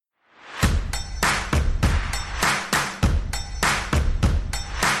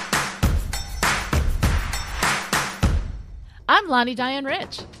Lonnie Diane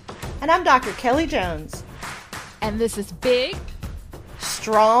Rich. And I'm Dr. Kelly Jones. And this is Big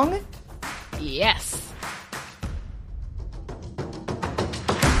Strong Yes.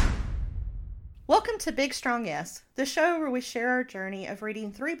 Welcome to Big Strong Yes, the show where we share our journey of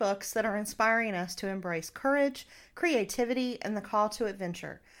reading 3 books that are inspiring us to embrace courage, creativity, and the call to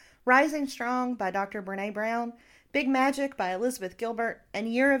adventure. Rising Strong by Dr. Brené Brown, Big Magic by Elizabeth Gilbert, and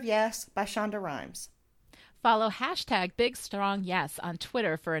Year of Yes by Shonda Rhimes. Follow hashtag BigStrongYes on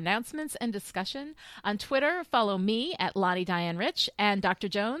Twitter for announcements and discussion. On Twitter, follow me at Lonnie Diane Rich and Dr.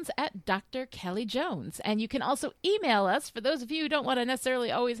 Jones at Dr. Kelly Jones. And you can also email us, for those of you who don't want to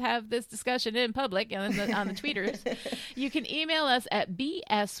necessarily always have this discussion in public on the tweeters. You can email us at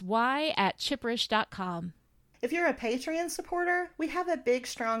bsy@chipperish.com. If you're a Patreon supporter, we have a Big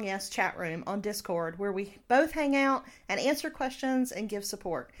Strong Yes chat room on Discord where we both hang out and answer questions and give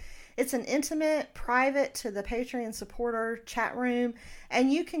support. It's an intimate, private to the Patreon supporter chat room,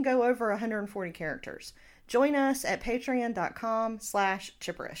 and you can go over 140 characters. Join us at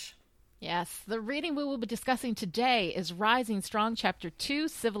patreon.com/chipperish. Yes, the reading we will be discussing today is Rising Strong, Chapter 2,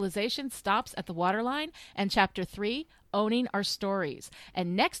 Civilization Stops at the Waterline, and Chapter 3, Owning Our Stories.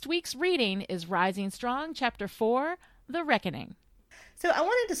 And next week's reading is Rising Strong, Chapter 4, The Reckoning. So I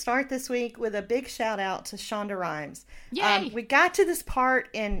wanted to start this week with a big shout out to Shonda Rhimes. Yay! We got to this part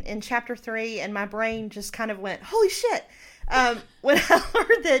in Chapter 3 and my brain just kind of went, holy shit! When I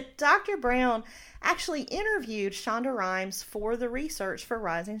heard that Dr. Brown actually interviewed Shonda Rhimes for the research for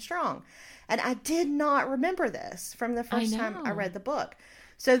Rising Strong. And I did not remember this from the first time I read the book.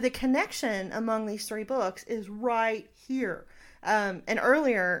 So the connection among these 3 books is right here. And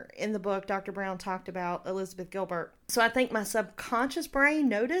earlier in the book, Dr. Brown talked about Elizabeth Gilbert. So I think my subconscious brain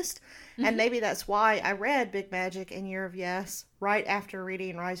noticed, and maybe that's why I read Big Magic and Year of Yes right after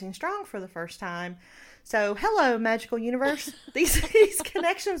reading Rising Strong for the first time. So hello, magical universe. These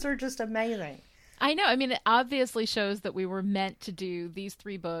connections are just amazing. I know. I mean, it obviously shows that we were meant to do these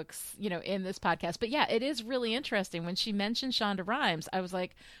 3 books, in this podcast. But yeah, it is really interesting. When she mentioned Shonda Rhimes, I was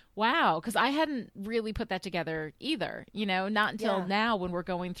like, wow, because I hadn't really put that together either, not until now when we're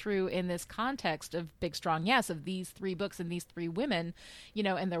going through in this context of Big Strong Yes, of these 3 books and these 3 women,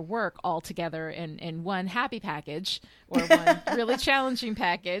 and their work all together in one happy package or one really challenging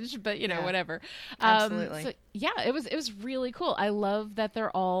package, but, whatever. Absolutely. So, yeah, it was really cool. I love that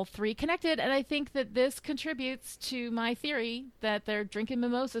they're all 3 connected, and I think that this contributes to my theory that they're drinking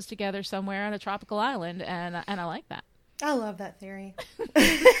mimosas together somewhere on a tropical island, and I like that. I love that theory.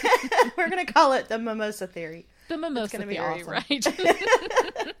 We're going to call it the mimosa theory. The mimosa theory, awesome. Right?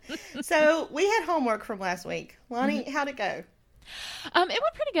 So we had homework from last week. Lonnie, how'd it go? It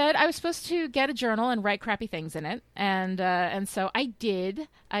went pretty good. I was supposed to get a journal and write crappy things in it, and so I did.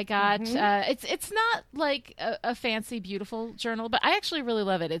 I got it's not like a fancy, beautiful journal, but I actually really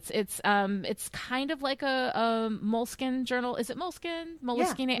love it. It's kind of like a Moleskine journal. Is it Moleskine?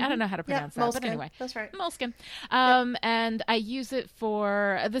 Moleskine? Yeah. I don't know how to pronounce that, but anyway, that's right. Moleskine. And I use it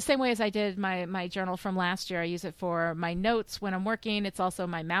for the same way as I did my journal from last year. I use it for my notes when I'm working. It's also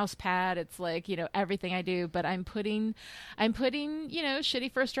my mouse pad. It's like everything I do, but I'm putting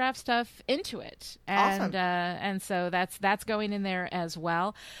shitty first draft stuff into it. And awesome. And so that's going in there as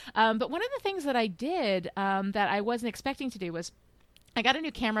well. But one of the things that I did that I wasn't expecting to do was I got a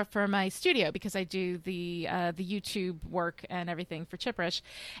new camera for my studio because I do the YouTube work and everything for Chipperish,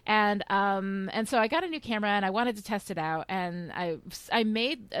 and so I got a new camera and I wanted to test it out, and I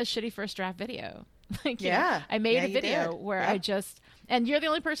made a shitty first draft video. I made a video where I just. And you're the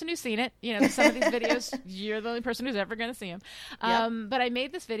only person who's seen it. Some of these videos, you're the only person who's ever going to see them. But I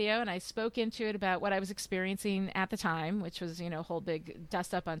made this video and I spoke into it about what I was experiencing at the time, which was, a whole big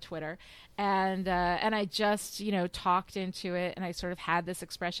dust up on Twitter. And I just, talked into it, and I sort of had this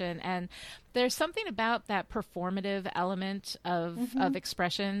expression. And there's something about that performative element of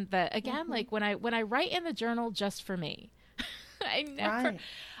expression that, again, like when I write in the journal just for me,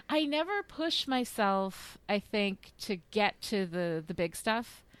 I never push myself, I think, to get to the big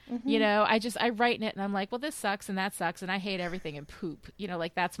stuff. I write in it and I'm like, well, this sucks and that sucks and I hate everything and poop.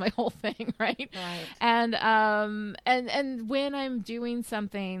 Like that's my whole thing, right? And when I'm doing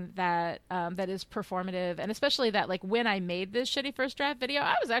something that is performative, and especially that, like, when I made this shitty first draft video,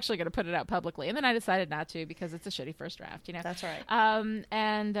 I was actually going to put it out publicly, and then I decided not to because it's a shitty first draft. That's right.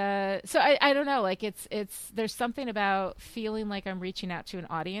 So I don't know, like it's there's something about feeling like I'm reaching out to an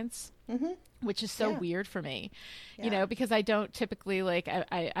audience. which is so Yeah. weird for me, Yeah. you know, because I don't typically like,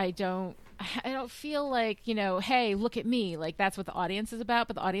 I don't feel like, you know, hey, look at me. Like that's what the audience is about,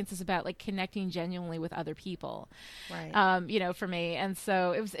 but the audience is about like connecting genuinely with other people, Right. you know, for me. And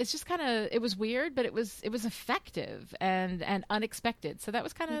so it's just kind of, it was weird, but it was effective and unexpected. So that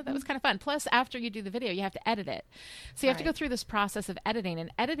was kind of fun. Plus, after you do the video, you have to edit it. So you have to go Right. through this process of editing,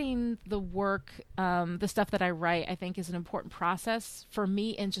 and editing the work, the stuff that I write, I think is an important process for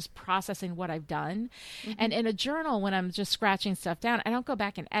me in just processing what I've done. And in a journal, when I'm just scratching stuff down, I don't go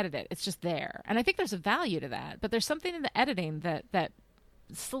back and edit it. It's just there. And I think there's a value to that, but there's something in the editing that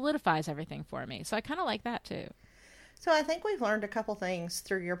solidifies everything for me. So I kind of like that too. So I think we've learned a couple things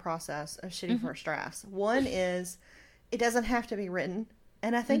through your process of shitty first drafts. One is it doesn't have to be written.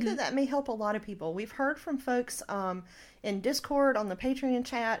 And I think that may help a lot of people. We've heard from folks in Discord, on the Patreon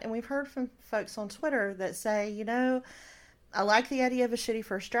chat, and we've heard from folks on Twitter that say, you know, I like the idea of a shitty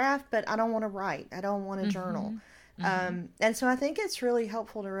first draft, but I don't want to write. I don't want to journal. And so I think it's really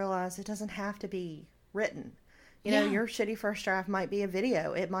helpful to realize it doesn't have to be written. You know, your shitty first draft might be a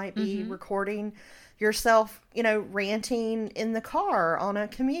video. It might be recording yourself, you know, ranting in the car on a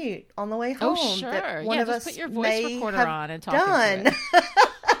commute on the way home. Oh, sure. That one of just us put your voice may recorder have on and talk done. into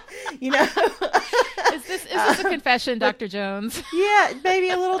it. You know, Is this a confession, Dr. Jones? yeah, maybe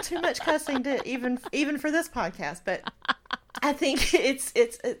a little too much cussing to even for this podcast, but I think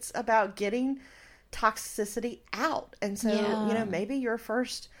it's about getting toxicity out. And so, you know, maybe your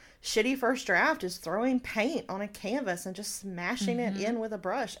shitty first draft is throwing paint on a canvas and just smashing it in with a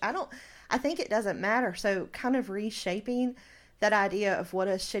brush. I think it doesn't matter. So kind of reshaping that idea of what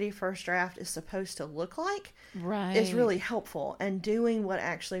a shitty first draft is supposed to look like is really helpful, and doing what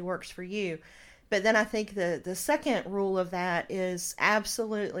actually works for you. But then I think the second rule of that is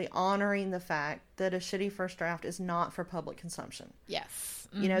absolutely honoring the fact that a shitty first draft is not for public consumption. Yes.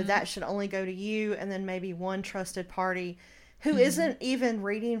 You know, that should only go to you and then maybe one trusted party who isn't even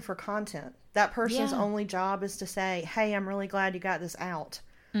reading for content. That person's only job is to say, hey, I'm really glad you got this out.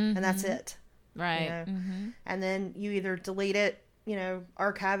 And that's it. Right. You know? And then you either delete it, you know,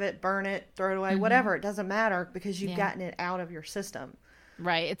 archive it, burn it, throw it away, whatever. It doesn't matter because you've gotten it out of your system.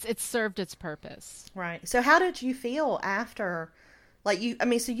 Right. It's served its purpose. Right. So how did you feel after, like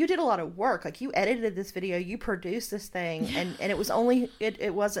so you did a lot of work, like you edited this video, you produced this thing, and it was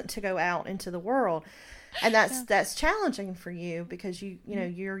it wasn't to go out into the world. And that's challenging for you because you know,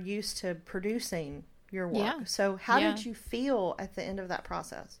 you're used to producing your work. Yeah. So how did you feel at the end of that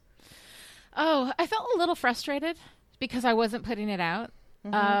process? Oh, I felt a little frustrated because I wasn't putting it out.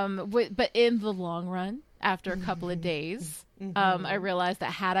 But in the long run, after a couple of days, I realized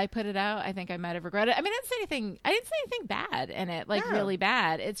that had I put it out, I think I might have regretted it. I mean, I didn't say anything bad in it, like really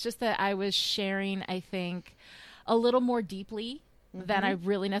bad. It's just that I was sharing, I think, a little more deeply than I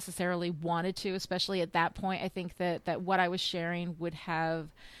really necessarily wanted to, especially at that point. I think that what I was sharing would have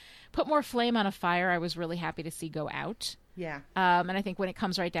put more flame on a fire I was really happy to see go out. Yeah. And I think when it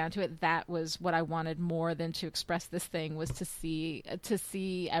comes right down to it, that was what I wanted more than to express this thing, was to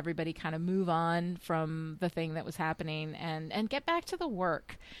see everybody kind of move on from the thing that was happening and get back to the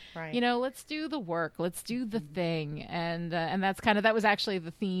work. Right. You know, let's do the work, let's do the thing. And that was actually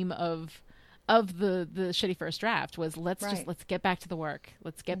the theme of the shitty first draft, was let's get back to the work.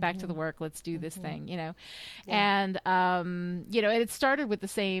 Let's get back to the work. Let's do this thing, you know? Yeah. And, you know, it started with the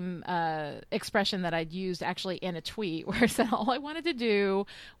same expression that I'd used actually in a tweet where I said all I wanted to do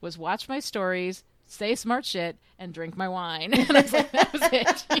was watch my stories, say smart shit, and drink my wine. And I was like, that was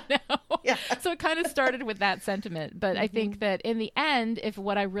it, you know? Yeah. So it kind of started with that sentiment. But I think that in the end, if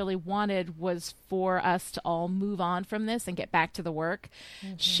what I really wanted was for us to all move on from this and get back to the work,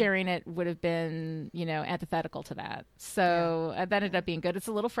 sharing it would have been, you know, antithetical to that. So that ended up being good. It's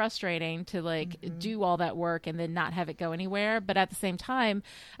a little frustrating to like do all that work and then not have it go anywhere. But at the same time,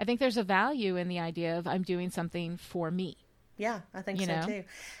 I think there's a value in the idea of I'm doing something for me. Yeah, I think so too.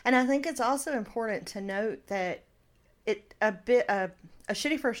 And I think it's also important to note that a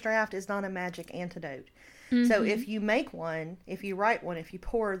shitty first draft is not a magic antidote. So if you make one, if you write one, if you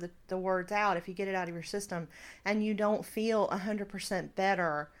pour the words out, if you get it out of your system and you don't feel 100%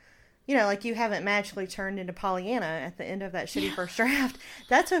 better, you know, like you haven't magically turned into Pollyanna at the end of that shitty first draft,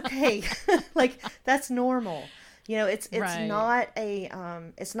 that's okay. Like that's normal. You know, it's not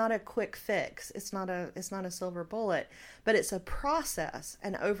a quick fix. It's not a silver bullet, but it's a process.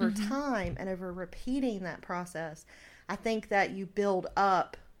 And over time and over repeating that process, I think that you build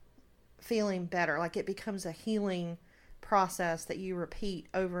up feeling better. Like it becomes a healing process that you repeat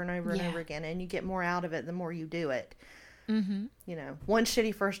over and over and over again, and you get more out of it the more you do it. Mm-hmm. You know, one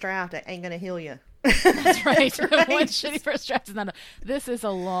shitty first draft ain't going to heal you. That's right. Right? One shitty first draft is not. This is a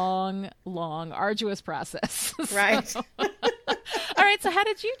long, arduous process. Right. So. All right. So, how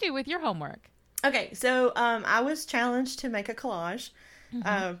did you do with your homework? Okay, so I was challenged to make a collage,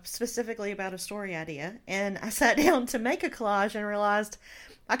 specifically about a story idea, and I sat down to make a collage and realized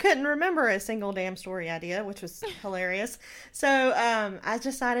I couldn't remember a single damn story idea, which was hilarious. So I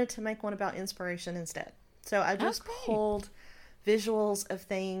decided to make one about inspiration instead. So I just pulled visuals of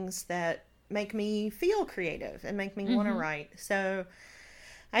things that make me feel creative and make me want to write. So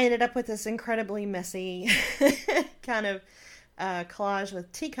I ended up with this incredibly messy kind of collage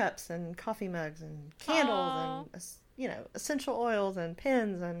with teacups and coffee mugs and candles and, you know, essential oils and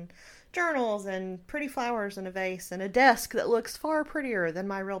pens and journals and pretty flowers in a vase and a desk that looks far prettier than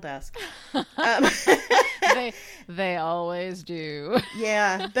my real desk. They always do.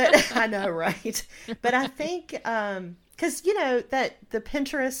 Yeah, but I know, right? But I think, because, you know, that the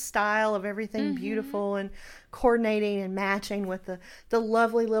Pinterest style of everything beautiful and coordinating and matching with the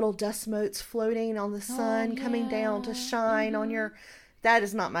lovely little dust motes floating on the sun coming down to shine on your, that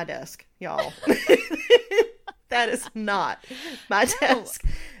is not my desk, y'all. That is not my desk.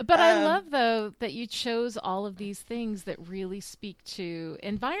 But I love, though, that you chose all of these things that really speak to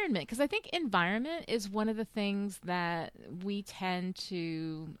environment. Because I think environment is one of the things that we tend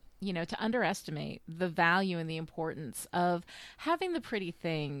to, you know, to underestimate the value and the importance of having the pretty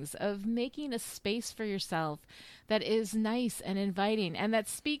things, of making a space for yourself that is nice and inviting and that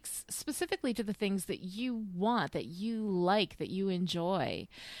speaks specifically to the things that you want, that you like, that you enjoy.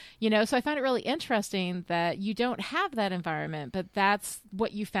 You know, so I find it really interesting that you don't have that environment, but that's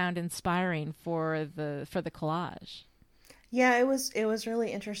what you found inspiring for the collage. Yeah, it was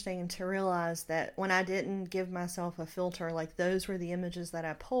really interesting to realize that when I didn't give myself a filter, like those were the images that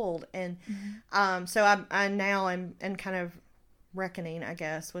I pulled, and so I now am kind of reckoning, I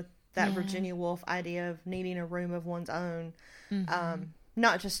guess, with that Virginia Woolf idea of needing a room of one's own,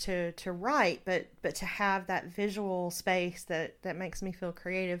 not just to write, but to have that visual space that makes me feel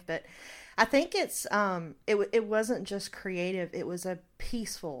creative. But I think it's it wasn't just creative; it was a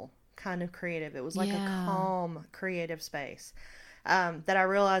peaceful kind of creative. It was like a calm creative space that I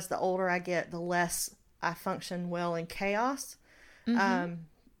realized the older I get, the less I function well in chaos.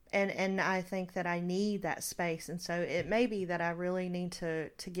 And I think that I need that space. And so it may be that I really need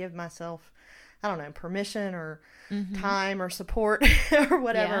to give myself, I don't know, permission or time or support or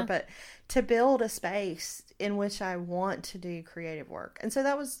whatever, but to build a space in which I want to do creative work. And so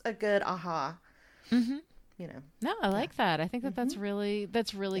that was a good aha. You know. No, I like that. I think that that's really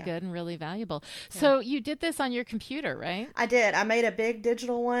good and really valuable. So you did this on your computer, right? I did. I made a big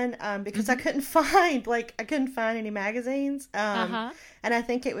digital one because I couldn't find any magazines. And I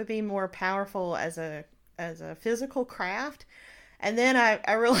think it would be more powerful as a physical craft. And then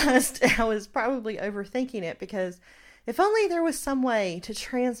I realized I was probably overthinking it, because if only there was some way to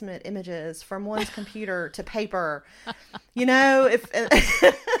transmit images from one's computer to paper, you know, if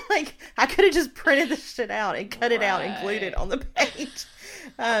like I could have just printed this shit out and cut it out and glued it on the page.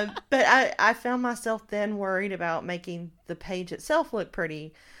 But I found myself then worried about making the page itself look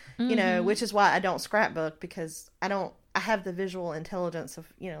pretty, you know, which is why I don't scrapbook, because I have the visual intelligence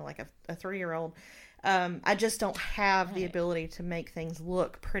of, you know, like a 3-year-old. I just don't have the ability to make things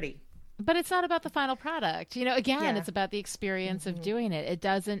look pretty. But it's not about the final product. You know, again, it's about the experience of doing it. It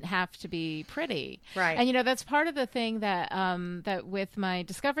doesn't have to be pretty. Right. And, you know, that's part of the thing that that with my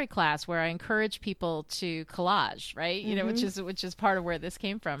discovery class, where I encourage people to collage, right? You know, which is part of where this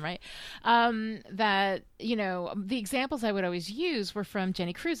came from, right? That, you know, the examples I would always use were from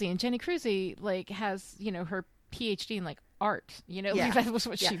Jenny Cruzy. And Jenny Cruzy, like, has, you know, her PhD in, like, art, you know, like that was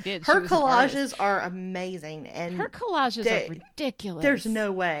what she did. Her collages are amazing, and her collages are ridiculous. There's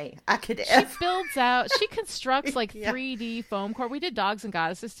no way I could ever. She constructs like 3D foam core. We did Dogs and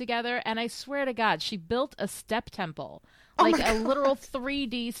Goddesses together, and I swear to God, she built a step temple, like a literal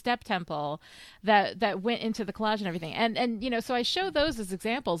 3D step temple that went into the collage and everything. And you know, so I show those as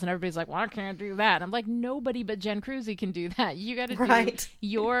examples, and everybody's like, well, I can't do that. And I'm like, nobody but Jen Cruzy can do that. You got to do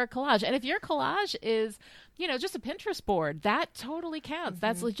your collage. And if your collage is, you know, just a Pinterest board, that totally counts.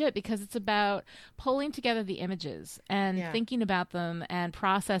 That's legit, because it's about pulling together the images and thinking about them and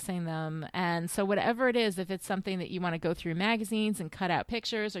processing them. And so whatever it is, if it's something that you want to go through magazines and cut out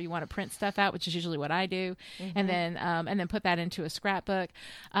pictures, or you want to print stuff out, which is usually what I do, and then put that into a scrapbook,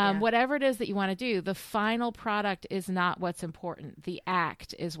 whatever it is that you want to do, the final product is not what's important. The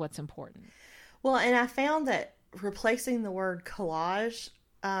act is what's important. Well, and I found that replacing the word collage,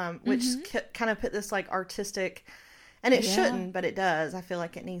 which kind of put this like artistic, and it shouldn't, but it does. I feel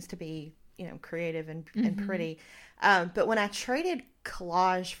like it needs to be, you know, creative and pretty. But when I traded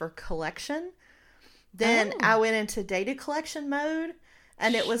collage for collection, then I went into data collection mode.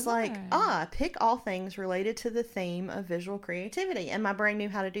 And it was like, pick all things related to the theme of visual creativity. And my brain knew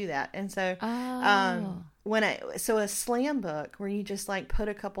how to do that. And so, a slam book where you just like put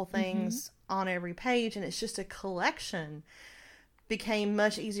a couple things on every page and it's just a collection became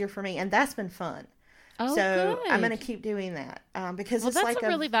much easier for me. And that's been fun. So good. I'm going to keep doing that because it's that's like a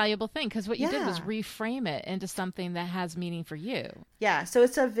really valuable thing because what you did was reframe it into something that has meaning for you. Yeah, so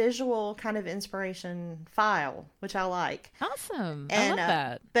it's a visual kind of inspiration file, which I like. Awesome. I love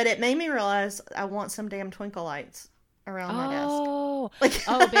that. But it made me realize I want some damn twinkle lights around my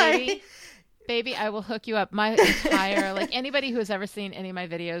desk. Baby, I will hook you up. My entire, like anybody who has ever seen any of my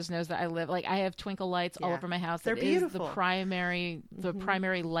videos knows that I have twinkle lights all over my house. They're beautiful. The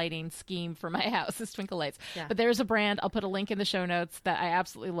primary lighting scheme for my house is twinkle lights. Yeah. But there's a brand, I'll put a link in the show notes, that I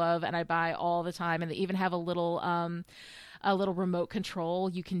absolutely love and I buy all the time. And they even have a little remote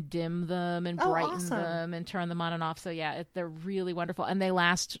control. You can dim them and brighten them and turn them on and off. So yeah, they're really wonderful. And they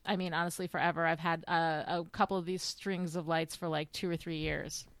last, I mean, honestly, forever. I've had a couple of these strings of lights for like 2 or 3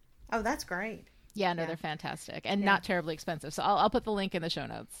 years. Oh, that's great. Yeah, no, they're fantastic and not terribly expensive. So I'll put the link in the show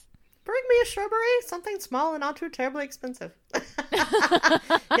notes. Bring me a shrubbery, something small and not too terribly expensive.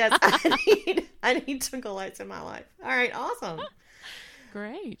 Yes, I need twinkle lights in my life. All right, awesome.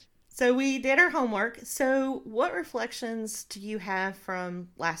 Great. So we did our homework. So what reflections do you have from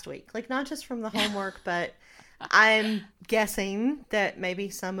last week? Like not just from the homework, but I'm guessing that maybe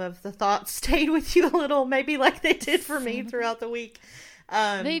some of the thoughts stayed with you a little, maybe like they did for me throughout the week.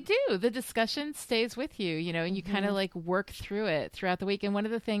 They do. The discussion stays with you, and you kind of like work through it throughout the week. And one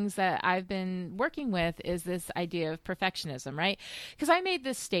of the things that I've been working with is this idea of perfectionism, right? Because I made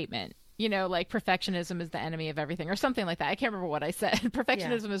this statement, like perfectionism is the enemy of everything or something like that. I can't remember what I said.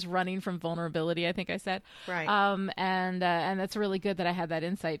 Perfectionism is running from vulnerability, I think I said. Right. And that's really good that I had that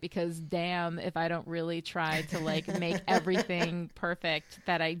insight because damn if I don't really try to like make everything perfect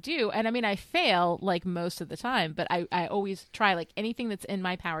that I do. And I mean, I fail like most of the time, but I always try like anything that's in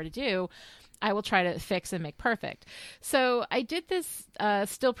my power to do. I will try to fix and make perfect. So I did this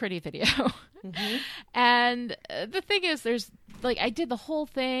Still Pretty video. And the thing is, I did the whole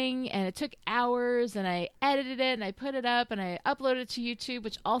thing and it took hours and I edited it and I put it up and I uploaded it to YouTube,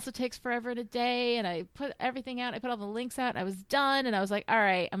 which also takes forever and a day. And I put everything out. I put all the links out and I was done. And I was like, all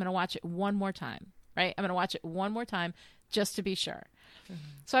right, I'm going to watch it one more time, right? I'm going to watch it one more time just to be sure.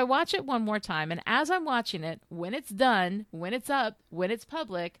 So I watch it one more time. And as I'm watching it, when it's done, when it's up, when it's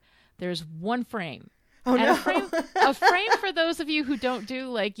public, there's one frame. Oh, and no. a frame for those of you who don't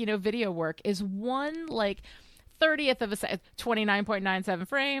do video work is one 30th of a second, 29.97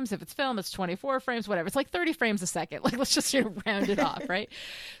 frames. If it's film, it's 24 frames, whatever. It's like 30 frames a second. Like, let's just round it off, right?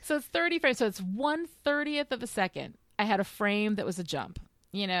 So it's 30 frames. So it's 1/30th of a second. I had a frame that was a jump,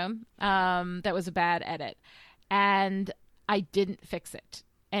 that was a bad edit. And I didn't fix it.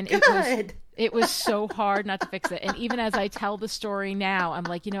 And it was so hard not to fix it. And even as I tell the story now, I'm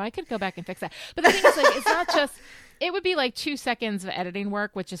like, I could go back and fix that. But the thing is, it's not just, it would be like 2 seconds of editing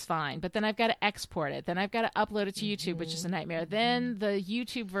work, which is fine. But then I've got to export it. Then I've got to upload it to YouTube, which is a nightmare. Then the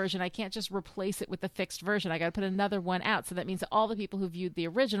YouTube version, I can't just replace it with the fixed version. I got to put another one out. So that means that all the people who viewed the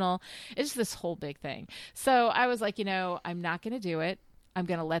original, it's just this whole big thing. So I was like, I'm not going to do it. I'm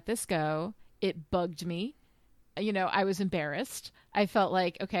going to let this go. It bugged me. I was embarrassed. I felt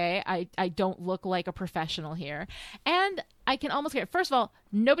like, okay, I don't look like a professional here. And I can almost get, first of all,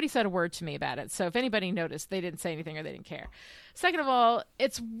 nobody said a word to me about it. So if anybody noticed, they didn't say anything or they didn't care. Second of all,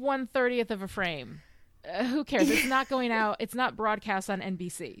 it's 1/30th of a frame. Who cares? It's not going out. It's not broadcast on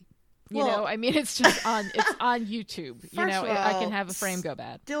NBC. It's just it's on YouTube. I can have a frame go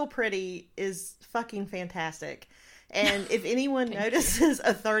bad. Still Pretty is fucking fantastic. And if anyone notices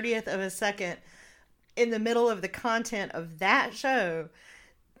a 30th of a second in the middle of the content of that show,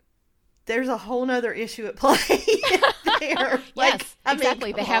 there's a whole nother issue at play there. Yes,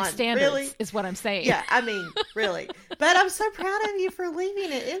 exactly. They have standards, really? Is what I'm saying. Yeah, really. But I'm so proud of you for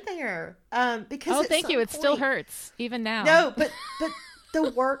leaving it in there. Because thank you. It still hurts, even now. No, but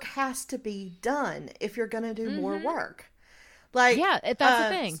the work has to be done if you're going to do more work. That's the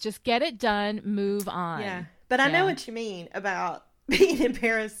thing. Just get it done, move on. Yeah, but I know what you mean about being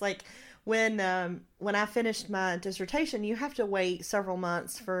embarrassed. Like, when I finished my dissertation, you have to wait several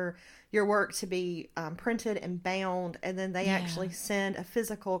months for your work to be printed and bound, and then they actually send a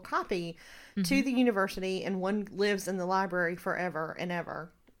physical copy to the university, and one lives in the library forever and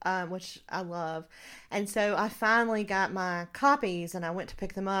ever, which I love. And so I finally got my copies, and I went to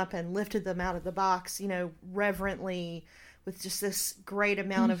pick them up and lifted them out of the box, reverently with just this great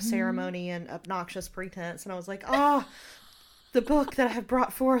amount of ceremony and obnoxious pretense. And I was like, oh, the book that I have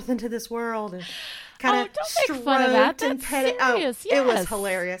brought forth into this world, and kind of don't make fun of that. That's serious. Oh, yes. It was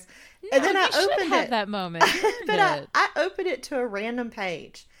hilarious. No, and then I opened it. That moment. But I opened it to a random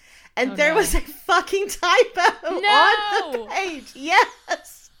page, and there was a fucking typo on the page.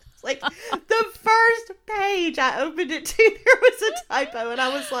 Yes. Like, the first page I opened it to, there was a typo, and I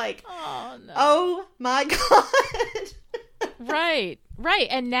was like, oh my God. Right.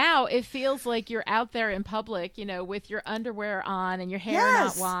 And now it feels like you're out there in public, you know, with your underwear on and your hair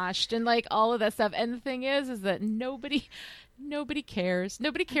not washed and like all of that stuff. And the thing is that nobody cares.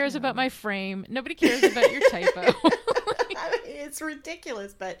 Nobody cares about my frame. Nobody cares about your typo. I mean, it's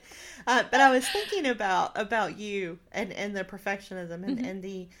ridiculous, but I was thinking about you and the perfectionism and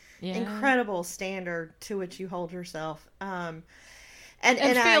the incredible standard to which you hold yourself. And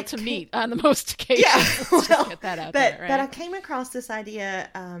fail to meet on the most occasions. Yeah, well, just get that out there, right? But I came across this idea.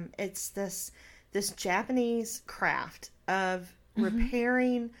 It's this Japanese craft of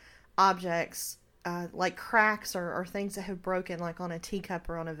repairing objects, like cracks or things that have broken, like on a teacup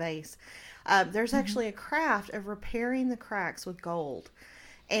or on a vase. There's actually a craft of repairing the cracks with gold.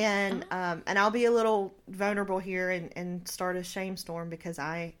 And I'll be a little vulnerable here and start a shame storm because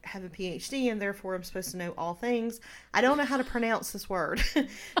I have a PhD and therefore I'm supposed to know all things. I don't know how to pronounce this word, but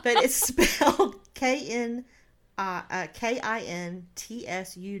it's spelled Kintsugi.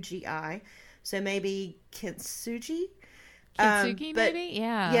 So maybe Kintsugi. Kintsugi, maybe?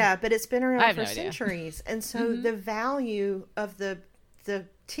 Yeah. Yeah, but it's been around for centuries. And so the value of the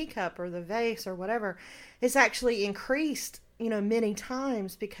teacup or the vase or whatever is actually increased, you know, many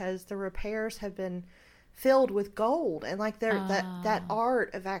times because the repairs have been filled with gold, and like that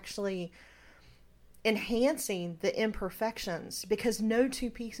art of actually enhancing the imperfections, because no two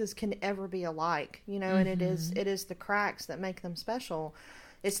pieces can ever be alike, you know, and it is the cracks that make them special.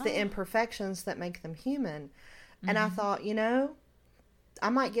 It's the imperfections that make them human. And I thought, you know, I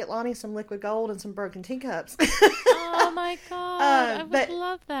might get Lonnie some liquid gold and some broken teacups. Oh my God. I would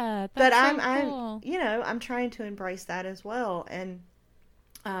love that. That's cool. I'm trying to embrace that as well. And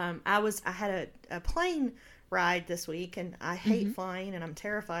I had a plane ride this week, and I hate flying, and I'm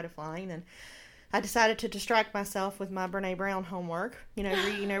terrified of flying. And I decided to distract myself with my Brene Brown homework, you know,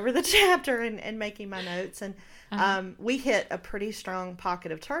 reading over the chapter and making my notes. And we hit a pretty strong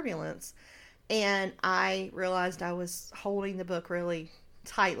pocket of turbulence. And I realized I was holding the book really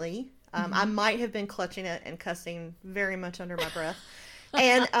tightly. I might have been clutching it and cussing very much under my breath.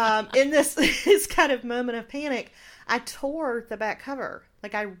 And in this kind of moment of panic, I tore the back cover.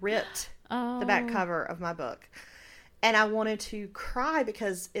 Like, I ripped the back cover of my book. And I wanted to cry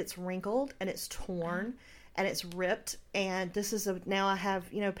because it's wrinkled and it's torn and it's ripped. And this is now I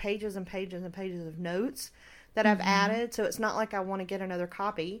have, you know, pages and pages and pages of notes that I've added. So it's not like I want to get another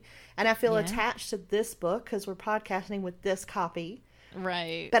copy. And I feel attached to this book because we're podcasting with this copy.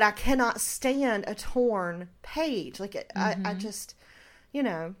 Right. But I cannot stand a torn page. Like, I just, you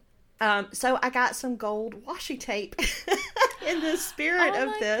know. So I got some gold washi tape in the spirit of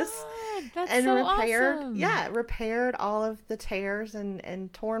this. God. That's and so repaired, awesome. repaired all of the tears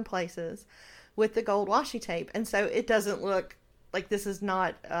and torn places with the gold washi tape. And so it doesn't look like this is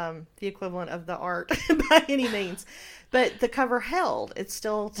not the equivalent of the art by any means. But the cover held. It's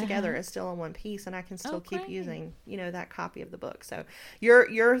still together. It's still in one piece, and I can still keep using, you know, that copy of the book. So your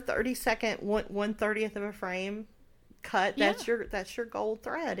 30-second 1/30th of a frame cut. That's your gold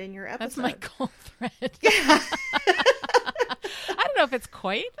thread in your episode. That's my gold thread. Yeah. I don't know if it's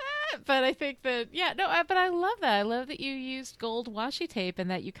quite that, but I think that, but I love that. I love that you used gold washi tape and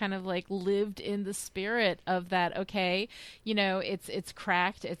that you kind of like lived in the spirit of that. Okay, you know, it's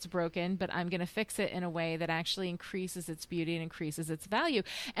cracked, it's broken, but I'm going to fix it in a way that actually increases its beauty and increases its value.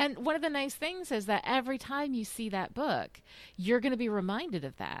 And one of the nice things is that every time you see that book, you're going to be reminded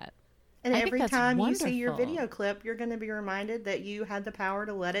of that. And every time you see your video clip, you're going to be reminded that you had the power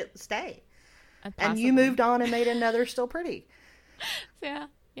to let it stay. And you moved on and made another still pretty. Yeah.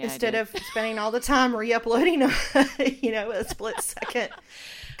 Instead of spending all the time re-uploading a split-second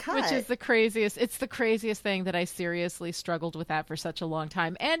cut. Which is the craziest. It's the craziest thing that I seriously struggled with that for such a long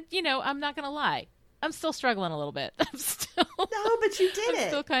time. And, you know, I'm not going to lie. I'm still struggling a little bit. No, but you did it. I'm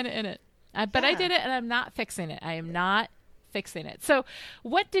still kind of in it. But I did it, and I'm not fixing it. I am not fixing it. So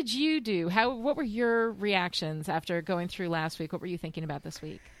what did you do? What were your reactions after going through last week? What were you thinking about this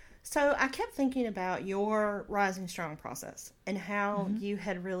week? So I kept thinking about your Rising Strong process and how you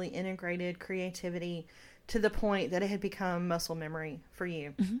had really integrated creativity to the point that it had become muscle memory for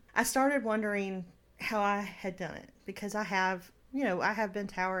you. I started wondering how I had done it, because I have been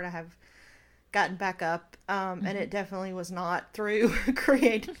towered. I have gotten back up, and it definitely was not through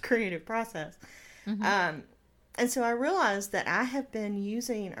creative process. And so I realized that I have been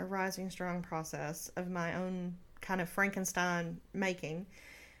using a Rising Strong process of my own kind of Frankenstein making,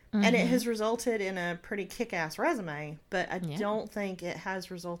 and it has resulted in a pretty kick-ass resume, but I don't think it has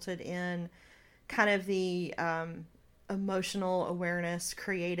resulted in kind of the emotional awareness,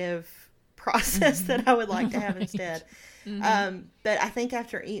 creative process that I would like to have instead. But I think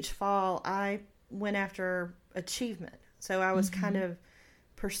after each fall, I went after achievement. So I was kind of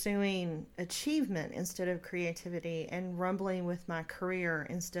pursuing achievement instead of creativity, and rumbling with my career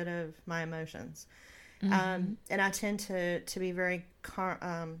instead of my emotions. And I tend to be very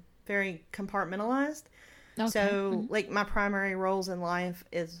compartmentalized. Okay. So like my primary roles in life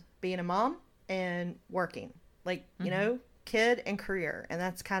is being a mom and working, like, you know, kid and career. And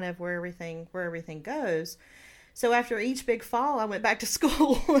that's kind of where everything goes. So after each big fall, I went back to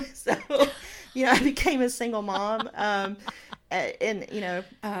school. So, you know, I became a single mom, and, you know,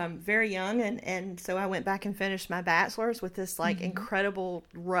 very young. And so I went back and finished my bachelor's with this like incredible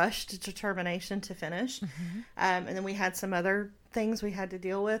rush to determination to finish. And then we had some other things we had to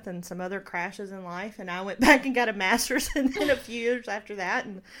deal with and some other crashes in life. And I went back and got a master's, and then a few years after that,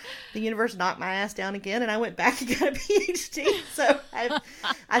 and the universe knocked my ass down again, and I went back and got a PhD. So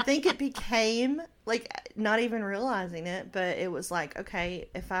I think it became like, not even realizing it, but it was like, okay,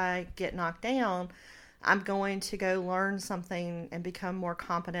 if I get knocked down, I'm going to go learn something and become more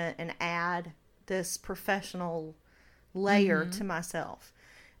competent and add this professional layer to myself.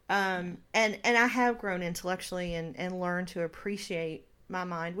 And I have grown intellectually and learned to appreciate my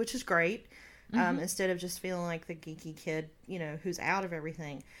mind, which is great. Instead of just feeling like the geeky kid, you know, who's out of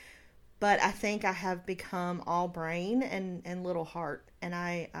everything. But I think I have become all brain and little heart. And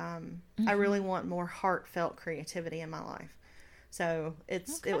I really want more heartfelt creativity in my life. So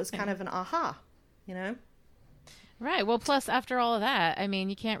it was kind of an aha, you know? Right. Well, plus after all of that, I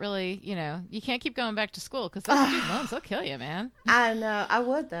mean, you can't really, you know, you can't keep going back to school because those student loans, they'll kill you, man. I know. I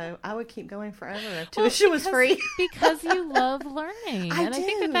would, though. I would keep going forever if tuition was free. Because you love learning. I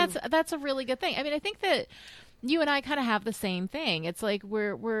think that's a really good thing. I mean, I think that you and I kind of have the same thing. It's like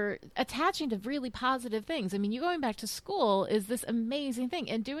we're attaching to really positive things. I mean, you going back to school is this amazing thing,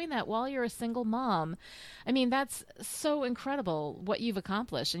 and doing that while you're a single mom. I mean, that's so incredible what you've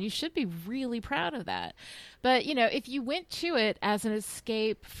accomplished, and you should be really proud of that. But, you know, if you went to it as an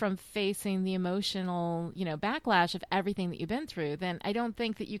escape from facing the emotional, you know, backlash of everything that you've been through, then I don't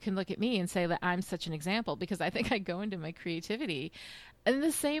think that you can look at me and say that I'm such an example, because I think I go into my creativity in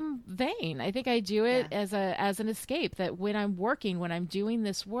the same vein. I think I do it as an escape, that when I'm working, when I'm doing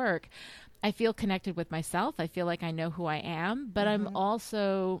this work, I feel connected with myself. I feel like I know who I am, but I'm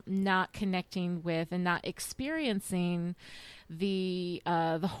also not connecting with and not experiencing the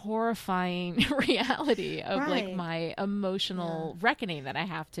horrifying reality of like my emotional reckoning that I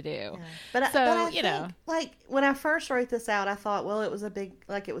have to do. Yeah. But I think, like, when I first wrote this out, I thought, well, it was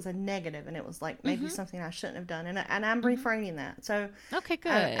it was a negative, and it was like maybe something I shouldn't have done. And I'm reframing that. So okay,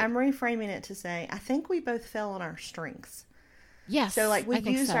 good. I'm reframing it to say, I think we both fell on our strengths. Yes. So like we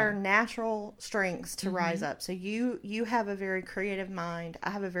used our natural strengths to rise up. So you have a very creative mind.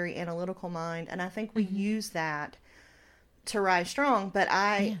 I have a very analytical mind. And I think we use that to rise strong. But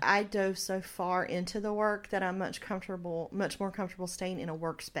I dove so far into the work that I'm much more comfortable staying in a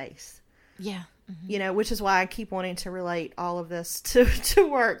workspace. Yeah. You know, which is why I keep wanting to relate all of this to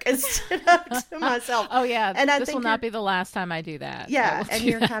work instead of to myself. Oh yeah. And this will not be the last time I do that. Yeah. And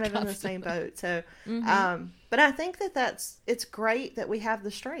you're kind of in the same boat. So, but I think it's great that we have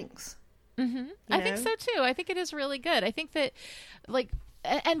the strengths. I think so too. I think it is really good. I think that, like,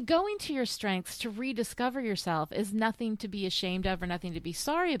 and going to your strengths to rediscover yourself is nothing to be ashamed of or nothing to be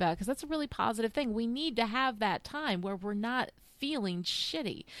sorry about, because that's a really positive thing. We need to have that time where we're not feeling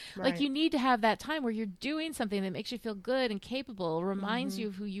shitty. Right. Like, you need to have that time where you're doing something that makes you feel good and capable, reminds you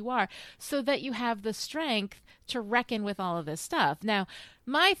of who you are, so that you have the strength to reckon with all of this stuff. Now,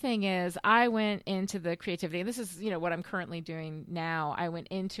 my thing is, I went into the creativity, and this is, you know, what I'm currently doing now. I went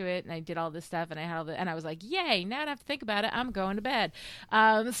into it and I did all this stuff, and I had and I was like, yay, now I don't have to think about it. I'm going to bed.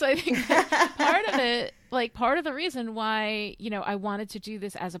 So I think that part of it, like, part of the reason why, you know, I wanted to do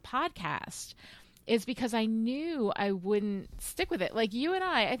this as a podcast is because I knew I wouldn't stick with it. Like, you and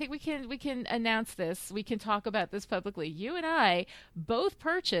I think we can announce this. We can talk about this publicly. You and I both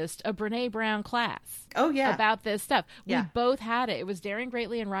purchased a Brene Brown class. Oh, yeah. About this stuff. Yeah. We both had it. It was Daring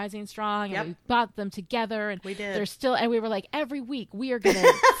Greatly and Rising Strong. And we bought them together. And we did. They're still, and we were like, every week we are going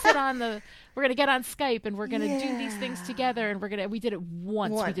to sit on the we're gonna get on Skype and we're gonna do these things together, and we did it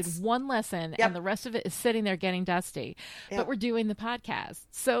once. We did one lesson, and the rest of it is sitting there getting dusty. But we're doing the podcast,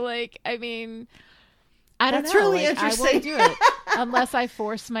 so like, I mean, I don't know. Really like, interesting. I won't do it unless I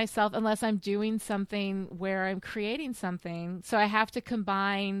force myself, unless I'm doing something where I'm creating something. So I have to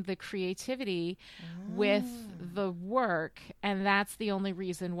combine the creativity with the work. And that's the only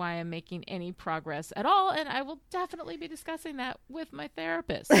reason why I'm making any progress at all. And I will definitely be discussing that with my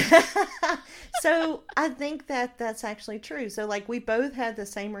therapist. So I think that that's actually true. So like we both had the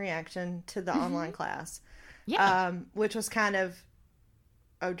same reaction to the online class, which was kind of,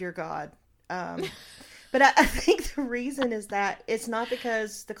 oh dear God. But I think the reason is that it's not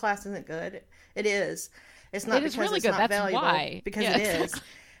because the class isn't good. It is. It's not because really it's good. not That's valuable. why. Because it is.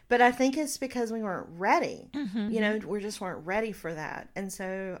 But I think it's because we weren't ready. You know, we just weren't ready for that. And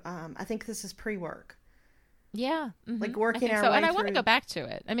so I think this is pre-work. Yeah. Like working our so. way And I through. want to go back to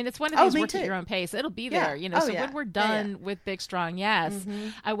it. I mean, it's one of these work too. at your own pace. It'll be there, you know. So when we're done with Big Strong Yes,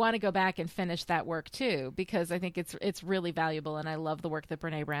 I want to go back and finish that work too, because I think it's really valuable, and I love the work that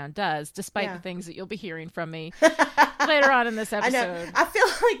Brene Brown does, despite the things that you'll be hearing from me later on in this episode. I know. I feel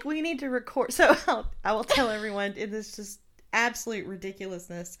like we need to record. So I will tell everyone in this just absolute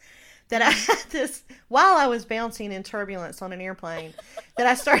ridiculousness that I had this while I was bouncing in turbulence on an airplane, that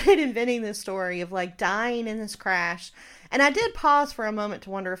I started inventing this story of like dying in this crash. And I did pause for a moment to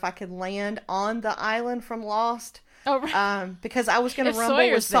wonder if I could land on the island from Lost. Oh, right. Because I was going to rumble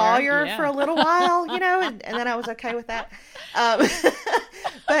Sawyer's with Sawyer there, for a little while, you know, and then I was okay with that.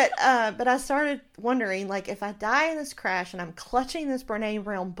 But I started wondering, like, if I die in this crash and I'm clutching this Brene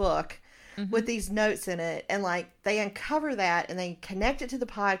Brown book with these notes in it, and like they uncover that and they connect it to the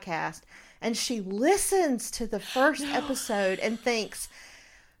podcast, and she listens to the first episode and thinks,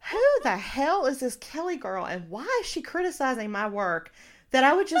 who the hell is this Kelly girl, and why is she criticizing my work? That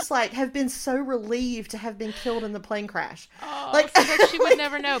I would just like have been so relieved to have been killed in the plane crash. Oh, like so she would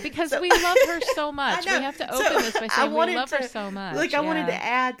never know, because we love her so much. We have to open this by saying we love her so much. Like, I wanted to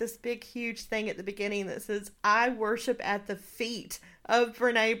add this big, huge thing at the beginning that says, I worship at the feet of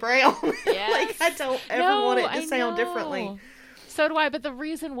Brene Brown. Yes. Like, I don't ever want it to sound differently. So do I, but the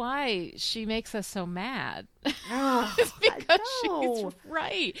reason why she makes us so mad is because she's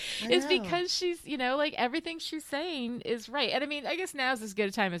right. It's because she's, you know, like everything she's saying is right. And I mean, I guess now's as good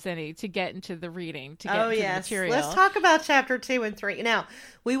a time as any to get into the reading, to get into the material. Let's talk about chapter 2 and 3. Now,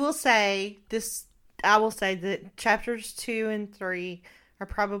 we will say this, I will say that chapters 2 and 3 are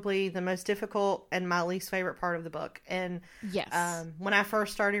probably the most difficult and my least favorite part of the book. And when I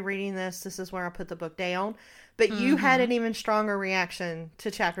first started reading this is where I put the book down. But you had an even stronger reaction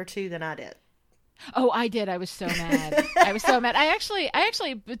to chapter 2 than I did. Oh, I did. I was so mad. I was so mad. I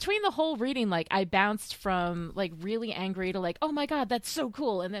actually, between the whole reading, like I bounced from like really angry to like, oh my God, that's so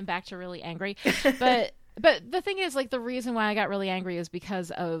cool. And then back to really angry. But the thing is, like, the reason why I got really angry is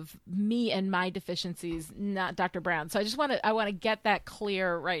because of me and my deficiencies, not Dr. Brown. So I want to get that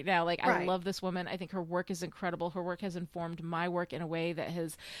clear right now. Like, I love this woman. I think her work is incredible. Her work has informed my work in a way that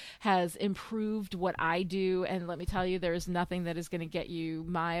has improved what I do. And let me tell you, there is nothing that is going to get you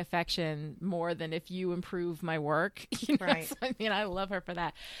my affection more than if you improve my work. You know? Right. So, I mean, I love her for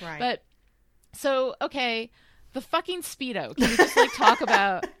that. Right. But so, okay. The fucking Speedo. Can we just like talk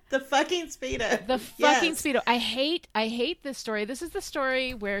about the fucking Speedo? The fucking Speedo. I hate this story. This is the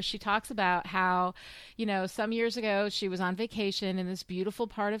story where she talks about how, you know, some years ago she was on vacation in this beautiful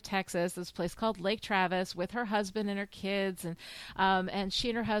part of Texas, this place called Lake Travis, with her husband and her kids, and she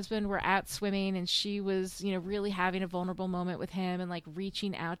and her husband were out swimming, and she was, you know, really having a vulnerable moment with him and like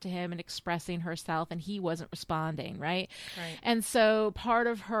reaching out to him and expressing herself, and he wasn't responding, right? And so part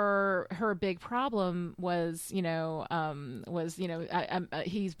of her big problem was,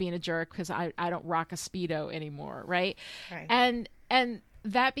 he's being a jerk because I don't rock a Speedo anymore, right? And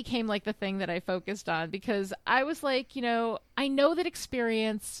that became like the thing that I focused on, because I was like, you know, I know that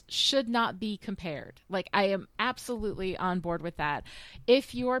experience should not be compared. Like, I am absolutely on board with that.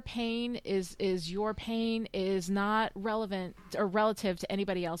 If your pain is your pain is not relevant or relative to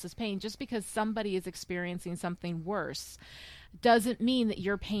anybody else's pain, just because somebody is experiencing something worse doesn't mean that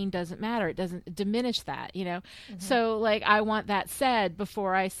your pain doesn't matter. It doesn't diminish that, you know? So like, I want that said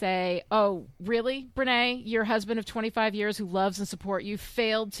before I say, oh, really, Brene, your husband of 25 years who loves and supports you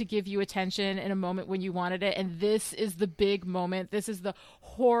failed to give you attention in a moment when you wanted it. And this is the big moment. This is the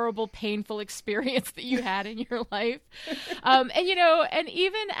horrible, painful experience that you had in your life. And, you know, and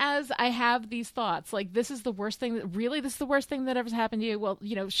even as I have these thoughts, like, this is the worst thing that ever happened to you. Well,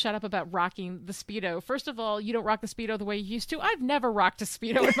 you know, shut up about rocking the Speedo. First of all, you don't rock the Speedo the way you used to. I've never rocked a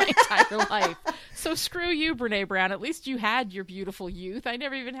Speedo in my entire life. So screw you, Brene Brown. At least you had your beautiful youth. I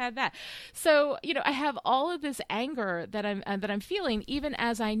never even had that. So, I have all of this anger that I'm feeling, even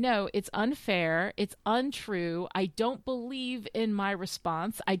as I know it's unfair, it's untrue. I don't believe in my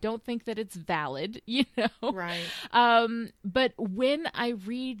response. I don't think that it's valid, Right. But when I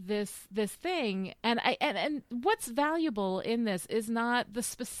read this thing, and what's valuable in this is not the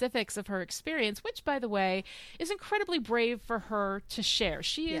specifics of her experience, which, by the way, is incredibly brave for her to share.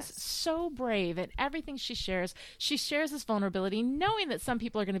 She is so brave in everything she shares. She shares this vulnerability, knowing that some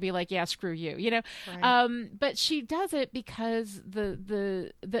people are going to be like, yeah, screw you, Right. But she does it because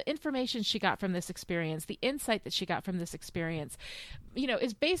the information she got from this experience, the insight that she got from this experience,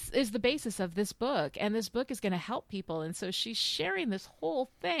 is the basis of this book, and this book is going to help people. And so she's sharing this whole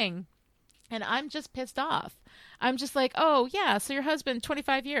thing, and I'm just pissed off. I'm just like, oh yeah, so your husband,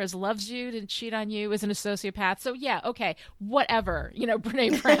 25 years, loves you, didn't cheat on you, is an sociopath. So yeah, okay, whatever,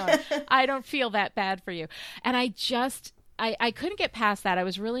 Brene Brown. I don't feel that bad for you. And I couldn't get past that. I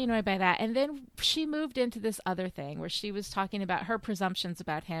was really annoyed by that. And then she moved into this other thing where she was talking about her presumptions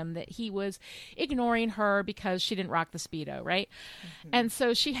about him, that he was ignoring her because she didn't rock the Speedo, right? Mm-hmm. And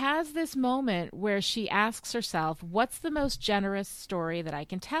so she has this moment where she asks herself, what's the most generous story that I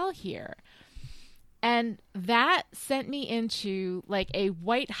can tell here? And that sent me into like a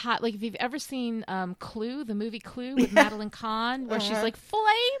white hot, like if you've ever seen Clue, the movie Clue with Madeline Kahn, where she's like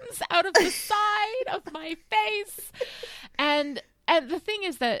flames out of the side of my face. And the thing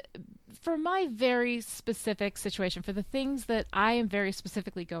is that for my very specific situation, for the things that I am very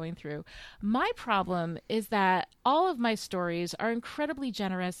specifically going through, my problem is that all of my stories are incredibly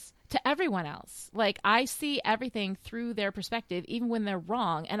generous to everyone else. Like, I see everything through their perspective, even when they're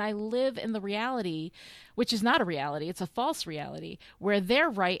wrong. And I live in the reality, which is not a reality, it's a false reality, where they're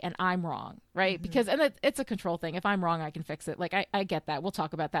right and I'm wrong, right? Mm-hmm. Because, and it's a control thing. If I'm wrong, I can fix it. Like, I get that. We'll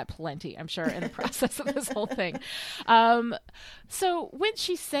talk about that plenty, I'm sure, in the process of this whole thing. So when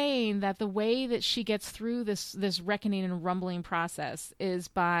she's saying that the way that she gets through this reckoning and rumbling process is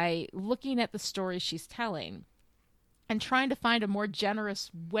by looking at the story she's telling and trying to find a more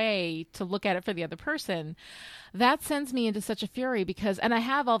generous way to look at it for the other person, that sends me into such a fury because, and I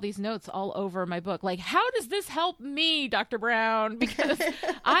have all these notes all over my book, like, how does this help me, Dr. Brown? Because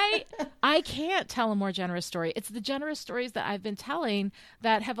I can't tell a more generous story. It's the generous stories that I've been telling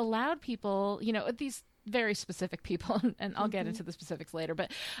that have allowed people, these very specific people, and I'll get into the specifics later,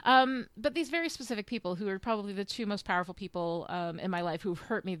 but these very specific people who are probably the two most powerful people in my life, who've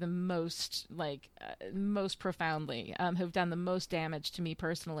hurt me the most, most profoundly, who've done the most damage to me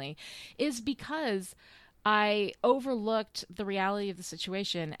personally, is because I overlooked the reality of the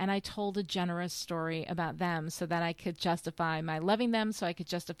situation and I told a generous story about them so that I could justify my loving them, so I could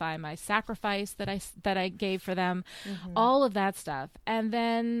justify my sacrifice that I gave for them, all of that stuff. And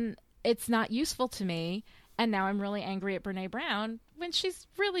then it's not useful to me, and now I'm really angry at Brene Brown when she's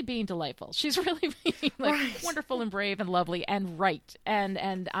really being delightful. She's really being wonderful and brave and lovely and right.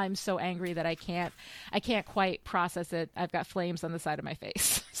 And I'm so angry that I can't quite process it. I've got flames on the side of my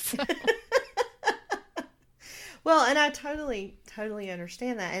face. So. Well, and I totally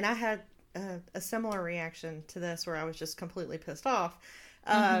understand that. And I had a similar reaction to this where I was just completely pissed off,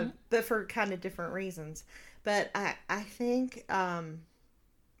 but for kind of different reasons. But I think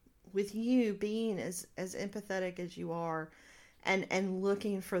with you being as empathetic as you are and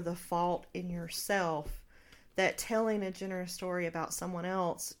looking for the fault in yourself, that telling a generous story about someone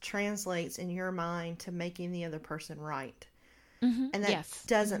else translates in your mind to making the other person right. And that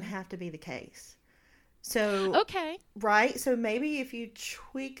doesn't have to be the case. So, okay. Right? So maybe if you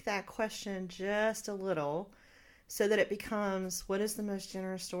tweak that question just a little so that it becomes, what is the most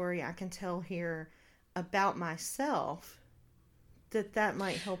generous story I can tell here about myself, that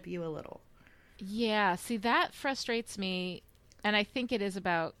might help you a little. Yeah. See, that frustrates me. And I think it is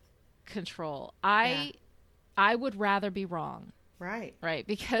about control. I would rather be wrong. Right. Right.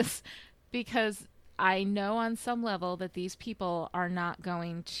 Because I know on some level that these people are not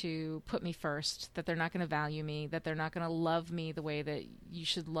going to put me first, that they're not going to value me, that they're not going to love me the way that you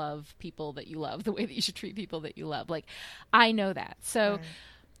should love people that you love, the way that you should treat people that you love. Like, I know that. So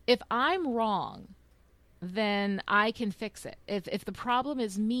if I'm wrong, then I can fix it. If the problem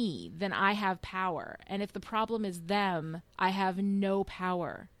is me, then I have power. And if the problem is them, I have no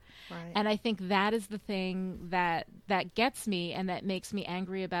power. Right. And I think that is the thing that gets me and that makes me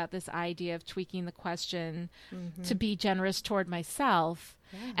angry about this idea of tweaking the question to be generous toward myself.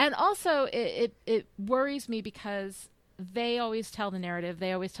 Yeah. And also it worries me because they always tell the narrative.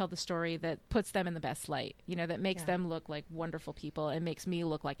 They always tell the story that puts them in the best light, that makes them look like wonderful people and makes me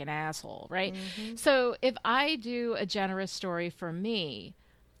look like an asshole, right? So if I do a generous story for me,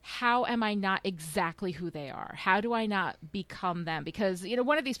 how am I not exactly who they are? How do I not become them? Because,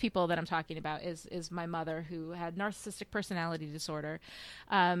 one of these people that I'm talking about is my mother, who had narcissistic personality disorder,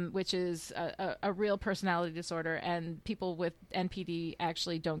 which is a real personality disorder. And people with NPD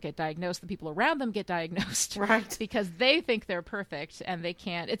actually don't get diagnosed. The people around them get diagnosed. Right. Because they think they're perfect and they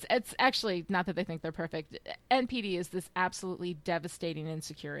can't. It's actually not that they think they're perfect. NPD is this absolutely devastating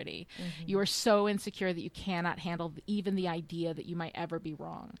insecurity. You are so insecure that you cannot handle even the idea that you might ever be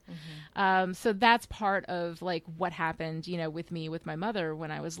wrong. So that's part of like what happened, with me, with my mother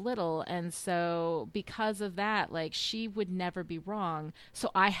when I was little. And so because of that, like she would never be wrong. So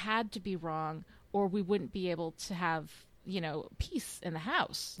I had to be wrong or we wouldn't be able to have, peace in the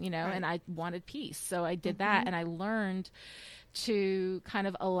house, right. And I wanted peace. So I did that and I learned to kind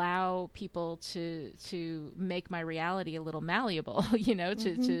of allow people to make my reality a little malleable,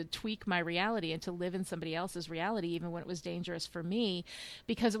 to tweak my reality and to live in somebody else's reality, even when it was dangerous for me,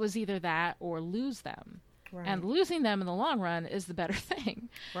 because it was either that or lose them. Right. And losing them in the long run is the better thing.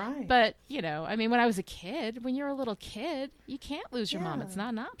 Right. But, when I was a kid, when you're a little kid, you can't lose your mom. It's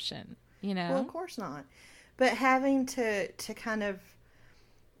not an option, Well, of course not. But having to kind of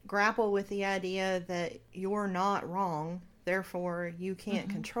grapple with the idea that you're not wrong, therefore you can't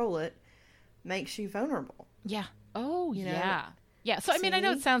control it, makes you vulnerable. Yeah. Oh, yeah. Yeah. So, I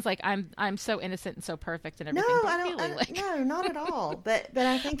know it sounds like I'm so innocent and so perfect and everything. No, but I don't. really, no, not at all. But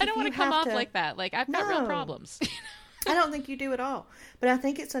I think I don't want to come off like that. Like I've got real problems. I don't think you do at all. But I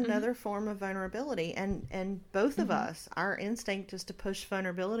think it's another form of vulnerability. And both of us, our instinct is to push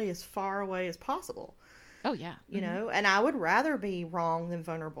vulnerability as far away as possible. Oh, yeah. And I would rather be wrong than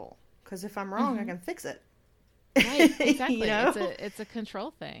vulnerable. Because if I'm wrong, I can fix it. Right, exactly. It's a control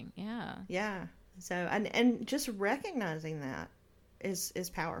thing. Yeah. Yeah. So, and just recognizing that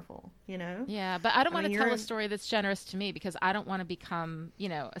is powerful, Yeah, but I don't want to tell a story that's generous to me because I don't want to become,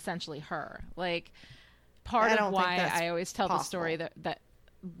 essentially her. Like, part of why I always tell the story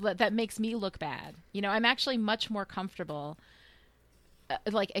that makes me look bad. I'm actually much more comfortable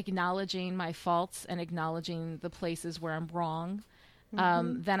like acknowledging my faults and acknowledging the places where I'm wrong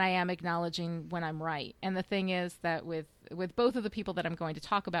than I am acknowledging when I'm right. And the thing is that with both of the people that I'm going to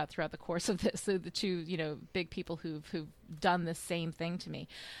talk about throughout the course of this, so the two, big people who've done the same thing to me,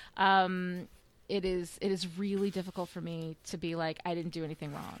 it is really difficult for me to be like, I didn't do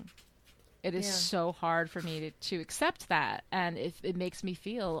anything wrong. It is so hard for me to accept that. And it makes me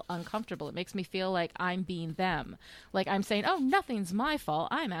feel uncomfortable. It makes me feel like I'm being them. Like I'm saying, oh, nothing's my fault.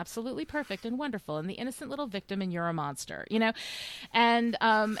 I'm absolutely perfect and wonderful and the innocent little victim and you're a monster, And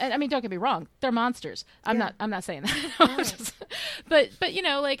I mean, don't get me wrong. They're monsters. I'm not saying that. Right. but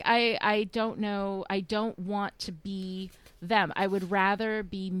like I don't know. I don't want to be them. I would rather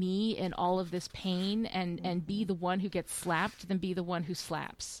be me in all of this pain and be the one who gets slapped than be the one who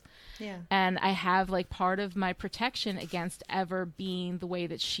slaps. Yeah. And I have like part of my protection against ever being the way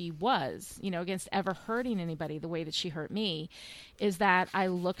that she was, against ever hurting anybody the way that she hurt me, is that I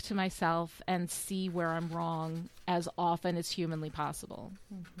look to myself and see where I'm wrong as often as humanly possible.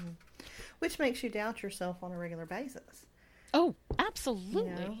 Which makes you doubt yourself on a regular basis. Oh,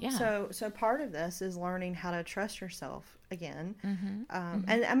 absolutely. Yeah. So part of this is learning how to trust yourself again.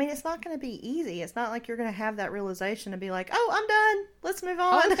 And I mean, it's not going to be easy. It's not like you're going to have that realization and be like, oh, I'm done. Let's move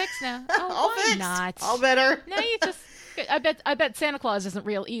on. Oh, I'm fixed now. Oh, all why fixed. not? All better. No, you just, I bet Santa Claus isn't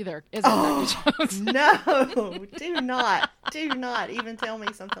real either. Is it? Oh, no, do not even tell me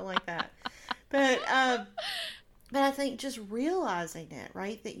something like that. But I think just realizing it,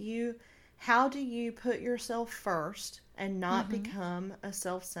 right? That how do you put yourself first and not become a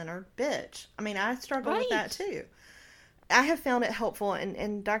self-centered bitch? I mean, I struggle with that too. I have found it helpful,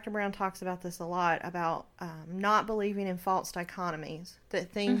 and Dr. Brown talks about this a lot, about not believing in false dichotomies,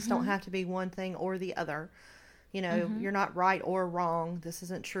 that things don't have to be one thing or the other. You're not right or wrong. This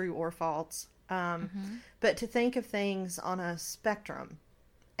isn't true or false. But to think of things on a spectrum.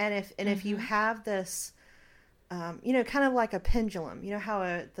 And if you have this, kind of like a pendulum,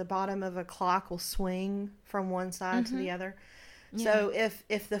 how the bottom of a clock will swing from one side to the other. Yeah. So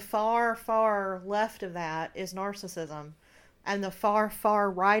if the far, far left of that is narcissism and the far,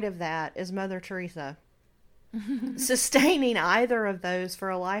 far right of that is Mother Teresa, sustaining either of those for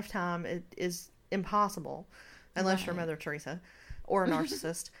a lifetime is impossible unless you're Mother Teresa or a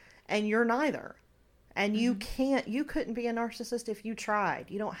narcissist, and you're neither. And you couldn't be a narcissist if you tried.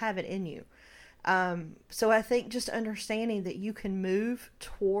 You don't have it in you. So I think just understanding that you can move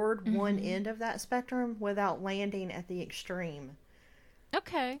toward one end of that spectrum without landing at the extreme.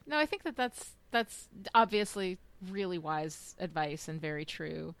 Okay. No, I think that's obviously really wise advice and very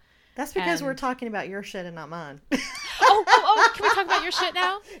true. That's because we're talking about your shit and not mine. Can we talk about your shit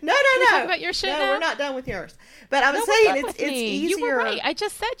now? No. Talk about your shit now? We're not done with yours. But I'm saying it's easier. You were right. I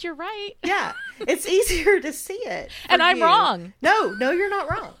just said you're right. Yeah, it's easier to see it. And I'm wrong. No, you're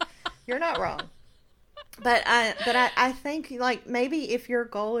not wrong. You're not wrong. But I think, like, maybe if your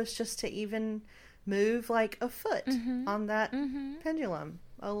goal is just to even move like a foot on that pendulum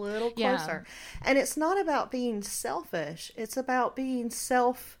a little closer. Yeah. And it's not about being selfish. It's about being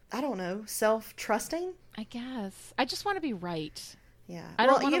self-trusting. I guess. I just want to be right. Yeah. I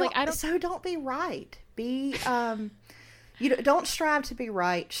don't want to So don't be right. Be don't strive to be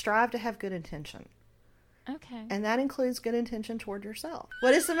right. Strive to have good intention. Okay. And that includes good intention toward yourself.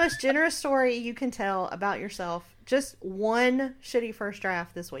 What is the most generous story you can tell about yourself? Just one shitty first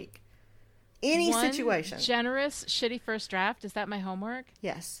draft this week. Any situation. Generous, shitty first draft. Is that my homework?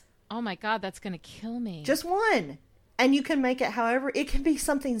 Yes. Oh my God, that's going to kill me. Just one. And you can make it however. It can be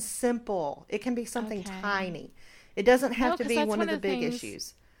something simple. It can be something tiny. It doesn't have to be one of the big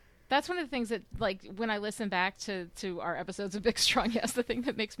issues. That's one of the things that, like, when I listen back to our episodes of Big Strong Yes, the thing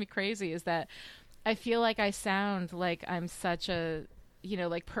that makes me crazy is that I feel like I sound like I'm such a,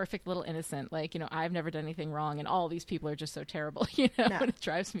 like, perfect little innocent. Like, I've never done anything wrong, and all these people are just so terrible, No, and it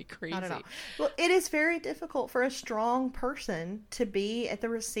drives me crazy. Not at all. Well, it is very difficult for a strong person to be at the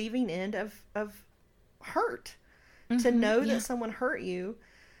receiving end of hurt. To know that someone hurt you,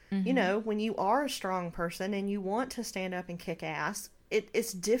 when you are a strong person and you want to stand up and kick ass,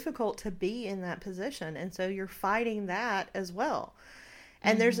 it's difficult to be in that position. And so you're fighting that as well.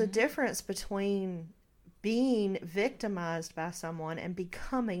 And there's a difference between being victimized by someone and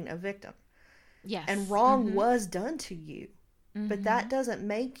becoming a victim. Yes. And wrong was done to you. But that doesn't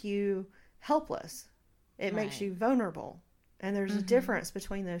make you helpless. It makes you vulnerable. And there's a difference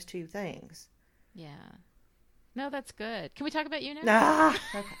between those two things. Yeah. No, that's good. Can we talk about you now? Nah.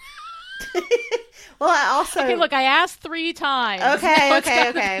 Okay. Well, I also... Okay, look, I asked 3 times.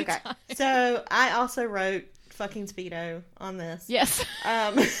 Okay. So I also wrote fucking Speedo on this. Yes.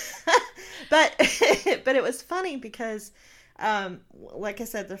 But it was funny because, like I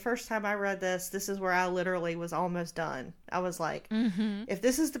said, the first time I read this is where I literally was almost done. I was like, if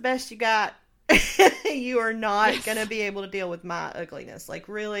this is the best you got, you are not going to be able to deal with my ugliness. Like,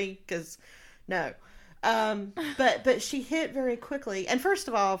 really? Because, no. But she hit very quickly. And first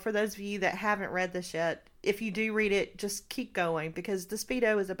of all, for those of you that haven't read this yet, if you do read it, just keep going because the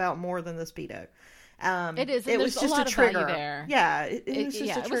Speedo is about more than the Speedo. It is. It was just a trigger there. Yeah, it was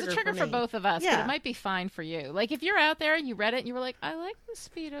just a trigger. It was a trigger for both of us, yeah. but it might be fine for you. Like if you're out there and you read it and you were like, I like the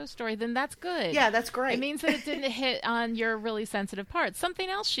Speedo story, then that's good. Yeah, that's great. It means that it didn't hit on your really sensitive parts. Something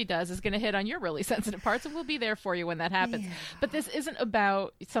else she does is going to hit on your really sensitive parts, and we'll be there for you when that happens. Yeah. But this isn't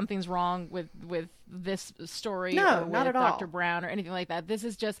about something's wrong with this story or with not at Dr. all. Brown or anything like that. This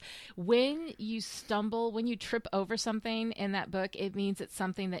is just when you stumble, when you trip over something in that book, it means it's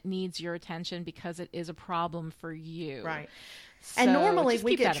something that needs your attention because it is a problem for you. Right. So and normally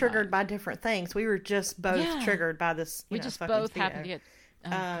we get triggered by different things. We were just both triggered by this. We just both happen to get.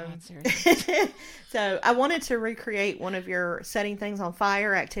 God, So I wanted to recreate one of your setting things on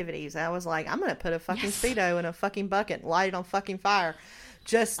fire activities. I was like, I'm going to put a fucking Speedo in a fucking bucket and light it on fucking fire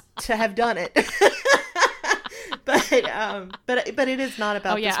just to have done it. But it is not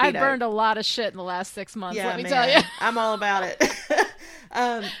about the Speedo. I burned a lot of shit in the last 6 months, let me tell you. I'm all about it.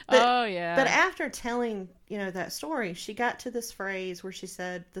 But after telling, that story, she got to this phrase where she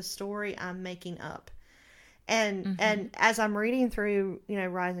said, the story I'm making up. And as I'm reading through,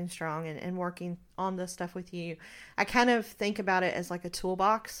 Rising Strong and working on this stuff with you, I kind of think about it as like a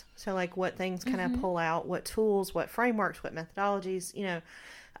toolbox. So like what things can I pull out, what tools, what frameworks, what methodologies,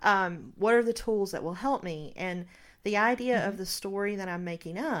 what are the tools that will help me? And the idea of the story that I'm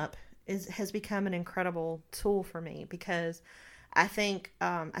making up has become an incredible tool for me because I think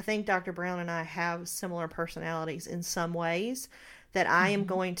Dr. Brown and I have similar personalities in some ways. That I am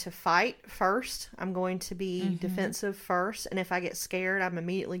going to fight first. I'm going to be defensive first. And if I get scared, I'm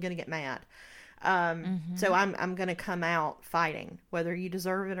immediately going to get mad. So I'm going to come out fighting, whether you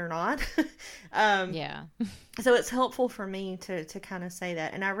deserve it or not. So it's helpful for me to kind of say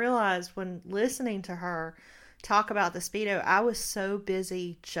that. And I realized when listening to her talk about the Speedo, I was so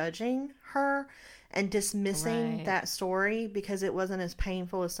busy judging her and dismissing that story because it wasn't as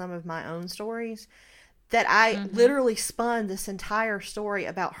painful as some of my own stories. That I literally spun this entire story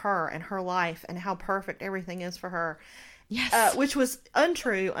about her and her life and how perfect everything is for her. Yes. which was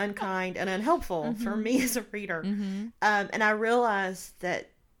untrue, unkind, and unhelpful for me as a reader. And I realized that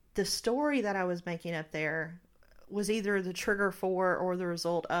the story that I was making up there was either the trigger for or the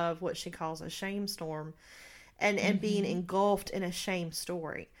result of what she calls a shame storm, and being engulfed in a shame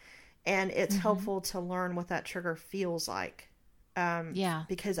story. And it's helpful to learn what that trigger feels like.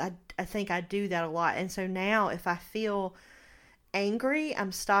 Because I think I do that a lot. And so now if I feel angry,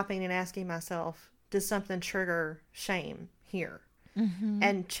 I'm stopping and asking myself, does something trigger shame here?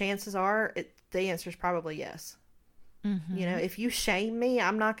 And chances are the answer is probably yes. You know, if you shame me,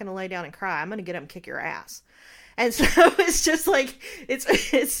 I'm not going to lay down and cry. I'm going to get up and kick your ass. And so it's just like,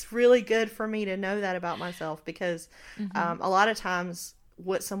 it's really good for me to know that about myself, because a lot of times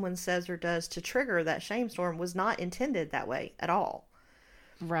what someone says or does to trigger that shame storm was not intended that way at all.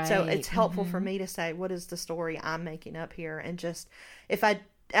 Right. So it's helpful for me to say, what is the story I'm making up here? And just, if I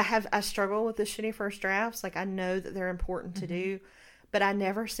struggle with the shitty first drafts, like I know that they're important to do, but I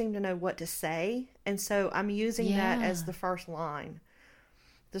never seem to know what to say. And so I'm using that as the first line.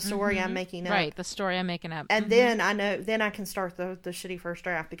 The story I'm making up. Right, the story I'm making up. And then I know, then I can start the shitty first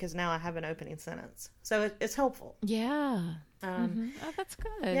draft, because now I have an opening sentence. So it's helpful. Yeah. Oh, that's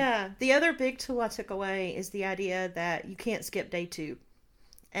good. Yeah. The other big tool I took away is the idea that you can't skip day 2.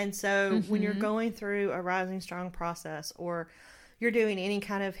 And so when you're going through a Rising Strong process, or you're doing any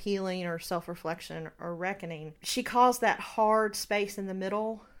kind of healing or self-reflection or reckoning, she calls that hard space in the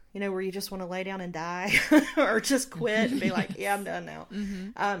middle, you know, where you just want to lay down and die or just quit and be like, yeah, I'm done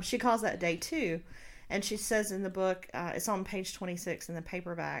now. She calls that day 2. And she says in the book, it's on page 26 in the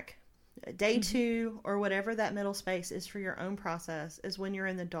paperback, day 2, or whatever that middle space is for your own process, is when you're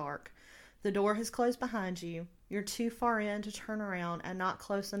in the dark. The door has closed behind you. You're too far in to turn around and not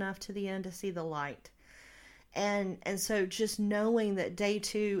close enough to the end to see the light. And so just knowing that day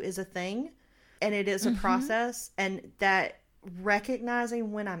 2 is a thing, and it is a process, and that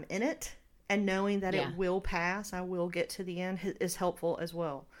recognizing when I'm in it and knowing that it will pass, I will get to the end, is helpful as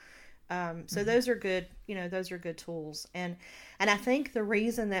well. So those are good, you know, those are good tools. And I think the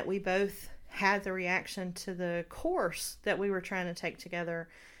reason that we both had the reaction to the course that we were trying to take together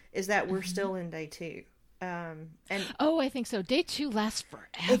is that we're still in day 2. And I think so. Day 2 lasts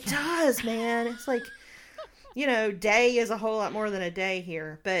forever. It does, man. It's like, you know, day is a whole lot more than a day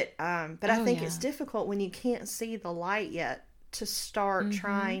here, but I think it's difficult when you can't see the light yet to start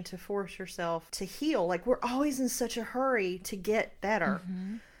trying to force yourself to heal. Like, we're always in such a hurry to get better.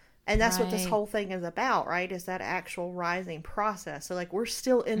 And that's what this whole thing is about, right? Is that actual rising process. So like, we're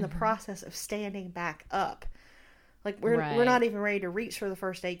still in the process of standing back up. Like, we're not even ready to reach for the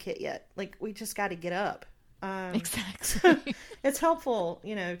first aid kit yet. Like, we just got to get up. Exactly. It's helpful,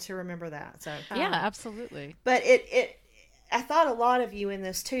 you know, to remember that. So yeah, absolutely. But I thought a lot of you in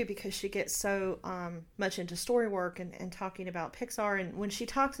this too, because she gets so much into story work and talking about Pixar. And when she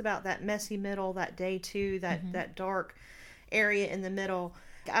talks about that messy middle, that day 2, that dark area in the middle,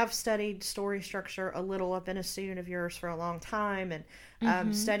 I've studied story structure a little. I've been a student of yours for a long time,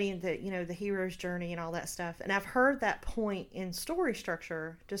 and studying the hero's journey and all that stuff. And I've heard that point in story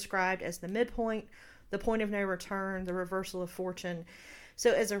structure described as the midpoint, the point of no return, the reversal of fortune.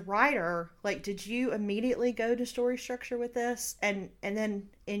 So as a writer, like, did you immediately go to story structure with this? And then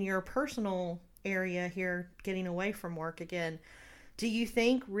in your personal area here, getting away from work again, do you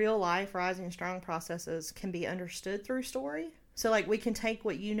think real life Rising Strong processes can be understood through story? So like, we can take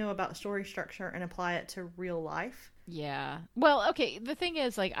what you know about story structure and apply it to real life? Yeah. Well, okay. The thing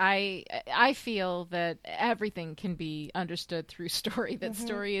is, like, I feel that everything can be understood through story. That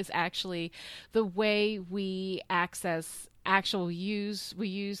story is actually the way we access we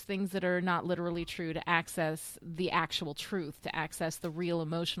use things that are not literally true to access the actual truth, to access the real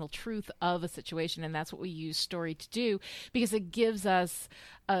emotional truth of a situation. And that's what we use story to do, because it gives us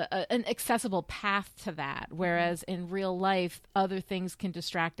an accessible path to that. Whereas in real life, other things can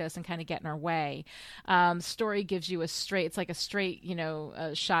distract us and kind of get in our way. Story gives you it's like a straight,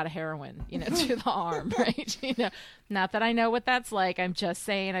 shot of heroin, to the arm, right? Not that I know what that's like. I'm just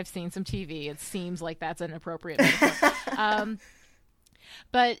saying I've seen some TV. It seems like that's an appropriate metaphor.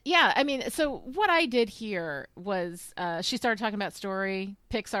 But yeah, I mean, so what I did here was she started talking about story.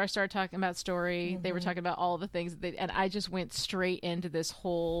 Pixar started talking about story. They were talking about all the things, and I just went straight into this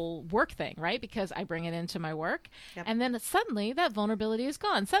whole work thing, right? Because I bring it into my work. Yep. And then suddenly that vulnerability is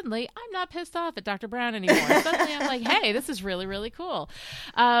gone. Suddenly I'm not pissed off at Dr. Brown anymore. Suddenly I'm like, hey, this is really, really cool.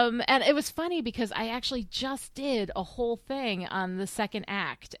 And it was funny because I actually just did a whole thing on the second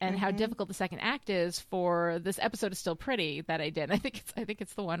act and how difficult the second act is for this episode of Still Pretty that I did. I think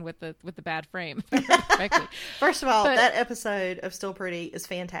it's the one with the bad frame. First of all, that episode of Still Pretty is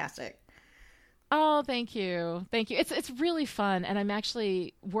fantastic. Oh, thank you. Thank you. It's really fun, and I'm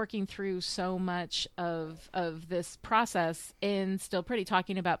actually working through so much of this process in Still Pretty,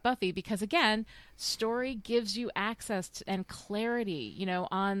 talking about Buffy, because again, story gives you access to, and clarity,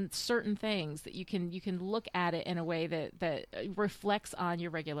 on certain things that you can look at it in a way that reflects on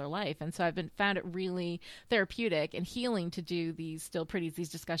your regular life. And so I've found it really therapeutic and healing to do these Still Pretties, these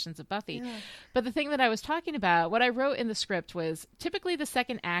discussions of Buffy. Yeah. But the thing that I was talking about, what I wrote in the script was, typically the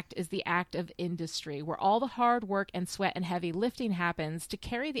second act is the act of industry, where all the hard work and sweat and heavy lifting happens to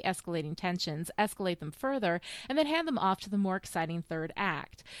carry the escalating tensions, escalate them further, and then hand them off to the more exciting third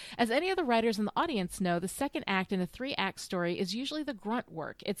act. As any of the writers in the audience know, the second act in a 3-act story is usually the grunt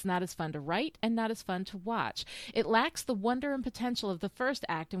work. It's not as fun to write and not as fun to watch. It lacks the wonder and potential of the first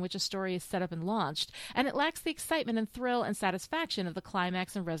act, in which a story is set up and launched, and it lacks the excitement and thrill and satisfaction of the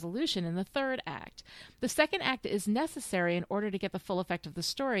climax and resolution in the third act. The second act is necessary in order to get the full effect of the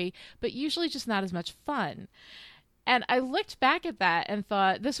story, but usually just not as much fun. And I looked back at that and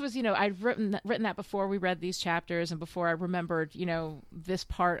thought, this was, I'd written that before we read these chapters and before I remembered, this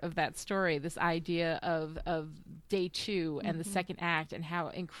part of that story, this idea of day 2 and the second act, and how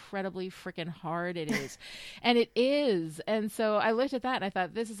incredibly freaking hard it is. And it is. And so I looked at that and I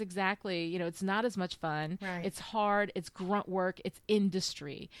thought, this is exactly, it's not as much fun. Right. It's hard. It's grunt work. It's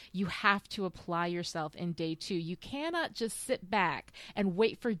industry. You have to apply yourself in day 2. You cannot just sit back and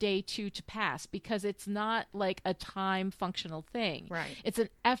wait for day 2 to pass, because it's not like a time functional thing. Right. It's an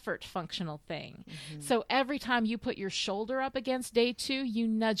effort functional thing. So every time you put your shoulder up against day 2, you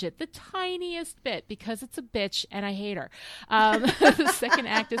nudge it the tiniest bit, because it's a bitch and I hate her. The second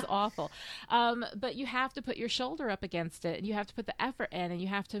act is awful. But you have to put your shoulder up against it, and you have to put the effort in, and you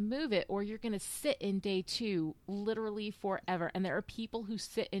have to move it, or you're going to sit in day 2 literally forever. And there are people who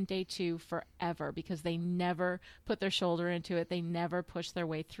sit in day 2 forever because they never put their shoulder into it. They never push their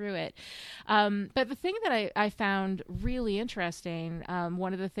way through it. But the thing that I found really interesting,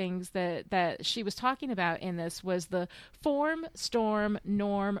 one of the things that she was talking about in this was the form, storm,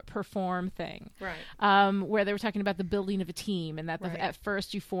 norm, perform thing. Right. Where they were talking about the building of a team, and that Right. at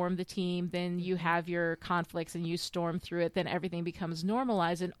first you form the team, then you have your conflicts and you storm through it, then everything becomes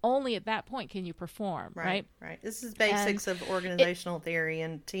normalized, and only at that point can you perform, right? Right. This is basics of organizational theory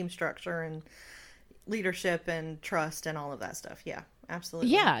and team structure and leadership and trust and all of that stuff. Yeah.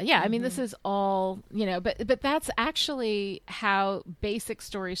 Absolutely. Yeah. I mean, this is all, but that's actually how basic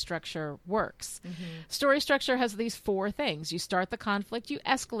story structure works. Story structure has these 4 things. You start the conflict, you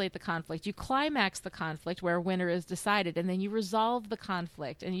escalate the conflict, you climax the conflict where a winner is decided, and then you resolve the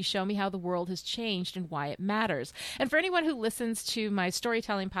conflict, and you show me how the world has changed and why it matters. And for anyone who listens to my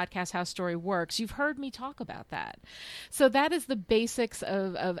storytelling podcast, How Story Works, you've heard me talk about that. So that is the basics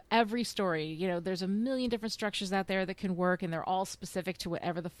of every story. There's a million different structures out there that can work, and they're all specific to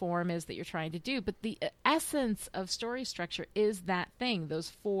whatever the form is that you're trying to do. But the essence of story structure is that thing,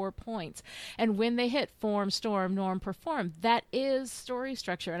 those 4 points. And when they hit form, storm, norm, perform, that is story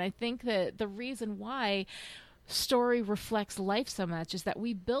structure. And I think that the reason why story reflects life so much is that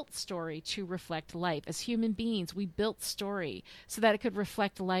we built story to reflect life. As human beings, we built story so that it could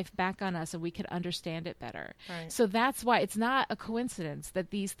reflect life back on us and we could understand it better. Right. So that's why it's not a coincidence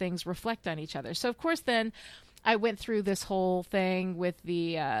that these things reflect on each other. So of course then I went through this whole thing with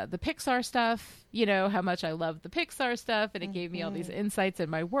the Pixar stuff, how much I loved the Pixar stuff, and it gave me all these insights in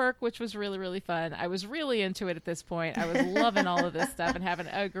my work, which was really, really fun. I was really into it at this point. I was loving all of this stuff and having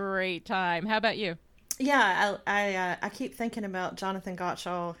a great time. How about you? Yeah, I keep thinking about Jonathan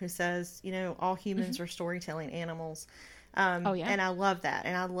Gottschall, who says, all humans are storytelling animals. Oh, yeah. And I love that.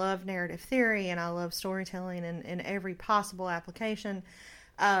 And I love narrative theory, and I love storytelling in every possible application.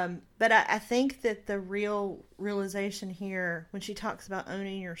 But I think that the real realization here, when she talks about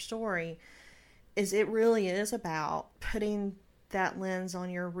owning your story, is it really is about putting that lens on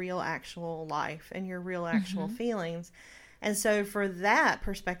your real actual life and your real actual feelings. And so for that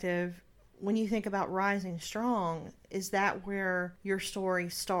perspective, when you think about Rising Strong, is that where your story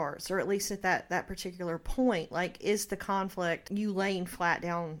starts? Or at least at that particular point? Like, is the conflict you laying flat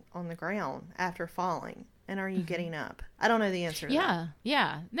down on the ground after falling? And are you getting up? I don't know the answer to that.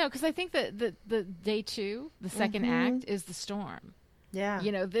 Yeah. No, because I think that the day 2, the second act, is the storm. Yeah.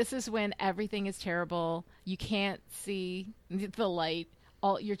 This is when everything is terrible. You can't see the light.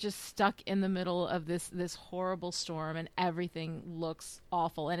 You're just stuck in the middle of this horrible storm, and everything looks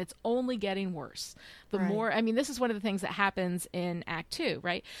awful, and it's only getting worse. The more, this is one of the things that happens in Act 2,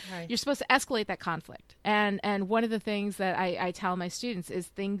 right? You're supposed to escalate that conflict, and one of the things that I tell my students is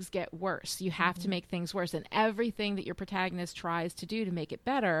things get worse. You have to make things worse, and everything that your protagonist tries to do to make it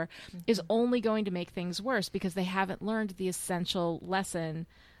better is only going to make things worse, because they haven't learned the essential lesson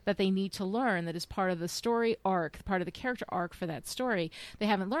that they need to learn that is part of the story arc, part of the character arc for that story. They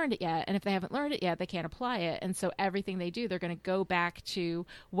haven't learned it yet. And if they haven't learned it yet, they can't apply it. And so everything they do, they're going to go back to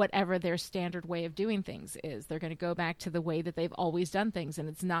whatever their standard way of doing things is. They're going to go back to the way that they've always done things. And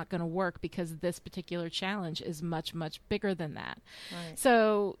it's not going to work because this particular challenge is much, much bigger than that. Right.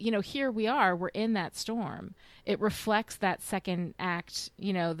 So, here we are, we're in that storm. It reflects that second act,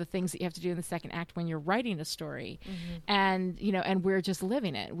 the things that you have to do in the second act when you're writing a story. And, and we're just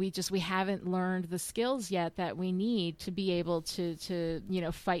living it. We haven't learned the skills yet that we need to be able to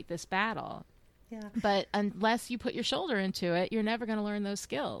fight this battle. Yeah. But unless you put your shoulder into it, you're never going to learn those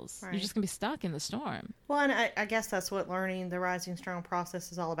skills. Right. You're just going to be stuck in the storm. Well, and I guess that's what learning the Rising Strong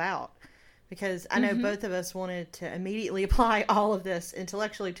process is all about. Because I know both of us wanted to immediately apply all of this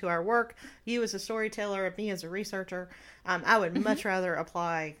intellectually to our work. You as a storyteller, me as a researcher. I would much rather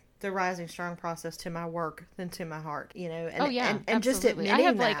apply the Rising Strong process to my work than to my heart, And, and just admitting I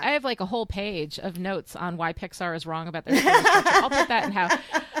have that. I have a whole page of notes on why Pixar is wrong about their story structure.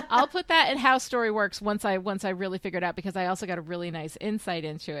 I'll put that in how story works once I really figure it out, because I also got a really nice insight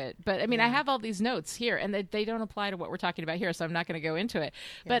into it. But I mean, I have all these notes here, and they don't apply to what we're talking about here, so I'm not going to go into it.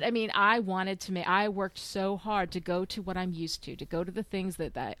 Yeah. But I mean, I worked so hard to go to what I'm used to go to the things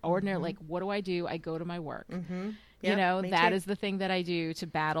that ordinary, like, what do? I go to my work. Yep, that is the thing that I do to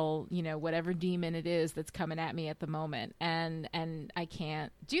battle, whatever demon it is that's coming at me at the moment. And I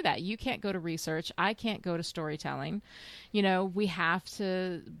can't do that. You can't go to research. I can't go to storytelling. We have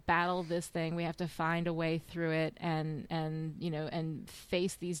to battle this thing. We have to find a way through it and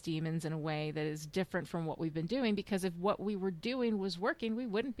face these demons in a way that is different from what we've been doing, because if what we were doing was working, we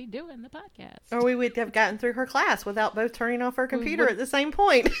wouldn't be doing the podcast. Or we would have gotten through her class without both turning off our computer at the same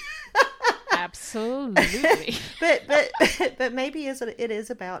point. Absolutely. but maybe it is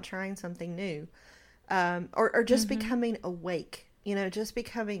about trying something new, or just becoming awake, just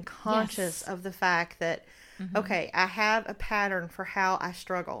becoming conscious of the fact that, okay, I have a pattern for how I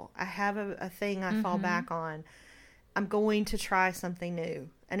struggle. I have a thing I fall back on. I'm going to try something new,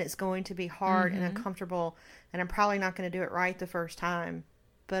 and it's going to be hard and uncomfortable, and I'm probably not going to do it right the first time,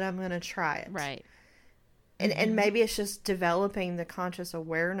 but I'm going to try it. Right. And maybe it's just developing the conscious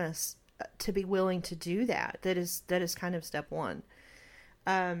awareness to be willing to do that. That is kind of step one.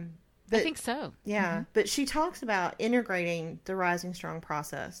 I think so. Yeah. But she talks about integrating the Rising Strong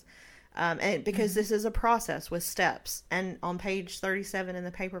process. And because this is a process with steps. And on page 37 in the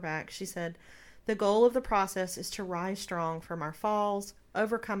paperback, she said, the goal of the process is to rise strong from our falls,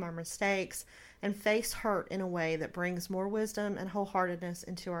 overcome our mistakes, and face hurt in a way that brings more wisdom and wholeheartedness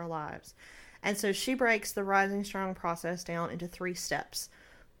into our lives. And so she breaks the Rising Strong process down into 3 steps: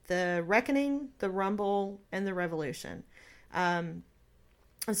 the reckoning, the rumble, and the revolution. And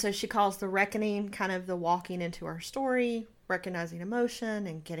so she calls the reckoning kind of the walking into our story, recognizing emotion,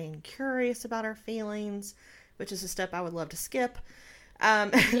 and getting curious about our feelings, which is a step I would love to skip.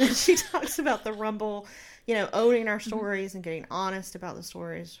 And then she talks about the rumble, owning our stories and getting honest about the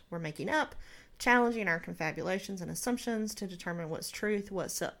stories we're making up, challenging our confabulations and assumptions to determine what's truth,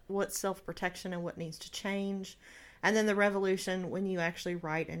 what's self-protection, and what needs to change. And then the revolution, when you actually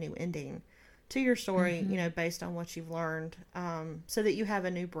write a new ending to your story, based on what you've learned, so that you have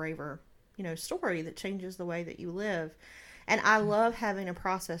a new, braver, story that changes the way that you live. And I love having a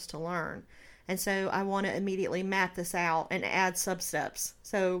process to learn. And so I want to immediately map this out and add sub-steps.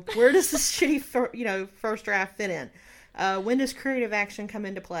 So where does this shitty, first draft fit in? When does creative action come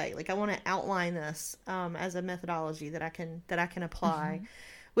into play? Like, I want to outline this as a methodology that I can apply.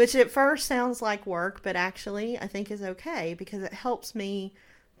 Which at first sounds like work, but actually I think is okay, because it helps me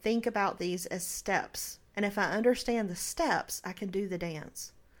think about these as steps. And if I understand the steps, I can do the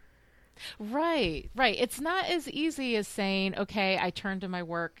dance. Right. It's not as easy as saying, okay, I turn to my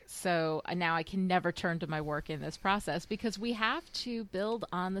work, so now I can never turn to my work in this process, because we have to build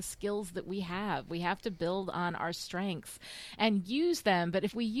on the skills that we have. We have to build on our strengths and use them. But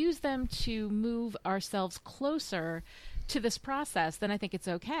if we use them to move ourselves closer to this process, then I think it's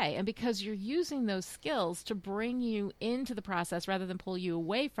okay. And because you're using those skills to bring you into the process rather than pull you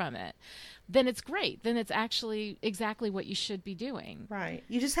away from it, then it's great. Then it's actually exactly what you should be doing. Right.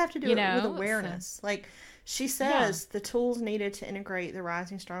 You just have to do it with awareness. So, like she says, the tools needed to integrate the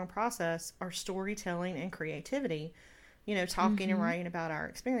Rising Strong process are storytelling and creativity, talking and writing about our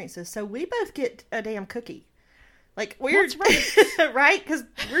experiences. So we both get a damn cookie. Like, we're right. Right? Because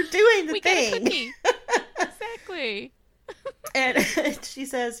we're doing the thing. Get a cookie. Exactly. And she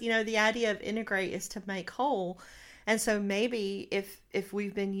says, the idea of integrate is to make whole. And so maybe if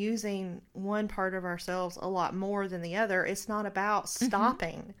we've been using one part of ourselves a lot more than the other, it's not about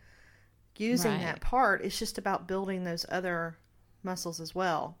stopping using that part. It's just about building those other muscles as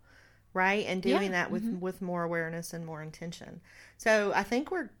well, right? And doing that with more awareness and more intention. So I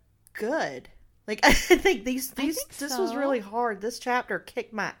think we're good. Like, I think this was really hard. This chapter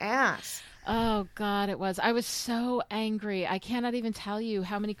kicked my ass. Oh, God, it was. I was so angry. I cannot even tell you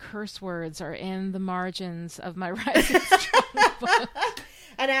how many curse words are in the margins of my Rising Strong book.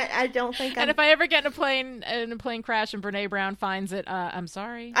 And I don't think And if I ever get in a plane crash and Brene Brown finds it, I'm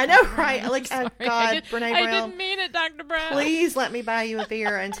sorry. I know, right? Like, oh, God, Brene Brown. I didn't mean it, Dr. Brown. Please let me buy you a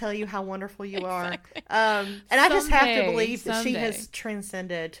beer and tell you how wonderful you are. And I just have to believe that she has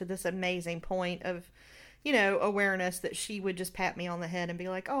transcended to this amazing point of, you know, awareness, that she would just pat me on the head and be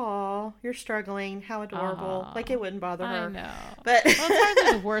like, "Oh, you're struggling. How adorable." Aww, like, it wouldn't bother her. I know. But well, it's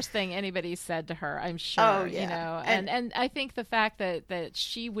probably the worst thing anybody said to her, I'm sure. Oh, yeah. You know, and I think the fact that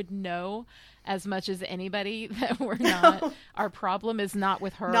she would know as much as anybody that we're not, our problem is not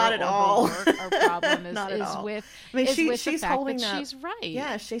with her. Not at or all. Her work. Our problem is, Not at all. with, I mean, is with she's the fact holding that up, she's right.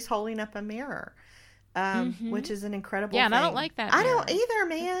 Yeah, she's holding up a mirror. Which is an incredible Yeah, thing. and I don't like that mirror. I don't either,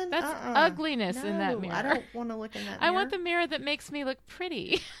 man. That's ugliness in that mirror. I don't want to look in that mirror. I want the mirror that makes me look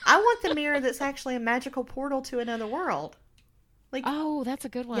pretty. I want the mirror that's actually a magical portal to another world. Like, oh, that's a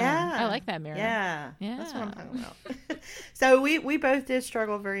good one. Yeah. I like that mirror. Yeah. Yeah. That's what I'm talking about. So we both did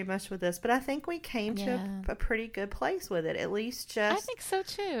struggle very much with this, but I think we came to a pretty good place with it. At least just I think so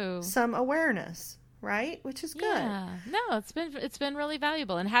too. some awareness. Right? Which is good. Yeah. No, it's been really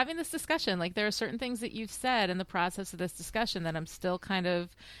valuable. And having this discussion, like, there are certain things that you've said in the process of this discussion that I'm still kind of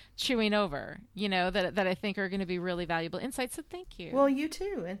chewing over, you know, that I think are going to be really valuable insights. So thank you. Well, you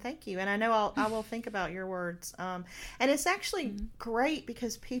too, and thank you. And I know I will think about your words. And it's actually great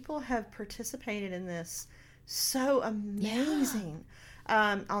because people have participated in this so amazing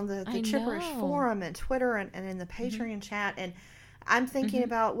on the Chipperish forum and Twitter and in the Patreon chat. And I'm thinking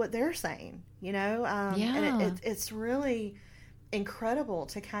about what they're saying, you know, and it's really incredible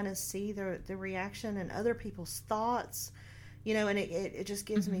to kind of see the reaction and other people's thoughts, you know, and it just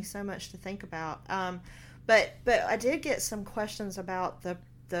gives me so much to think about. But I did get some questions about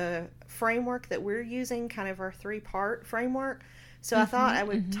the framework that we're using, kind of our 3-part framework. So I thought I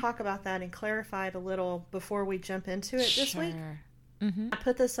would talk about that and clarify it a little before we jump into it this week. I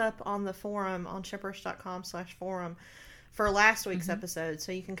put this up on the forum on chipperish.com/forum for last week's episode,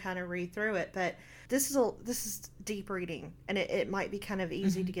 so you can kind of read through it. But this is deep reading, and it might be kind of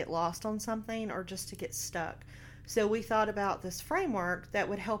easy to get lost on something or just to get stuck. So we thought about this framework that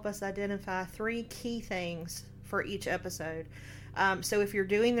would help us identify 3 key things for each episode. So if you're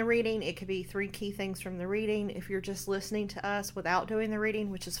doing the reading, it could be 3 key things from the reading. If you're just listening to us without doing the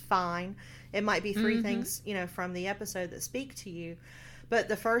reading, which is fine, it might be 3 things, you know, from the episode that speak to you. But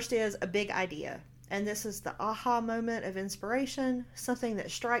the first is a big idea. And this is the aha moment of inspiration, something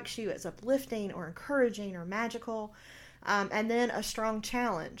that strikes you as uplifting or encouraging or magical. And then a strong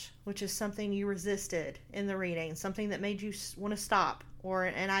challenge, which is something you resisted in the reading, something that made you want to stop, or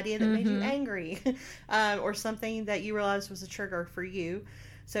an idea that made you angry, or something that you realized was a trigger for you.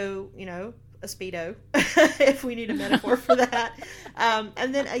 So, you know, a Speedo, if we need a metaphor for that.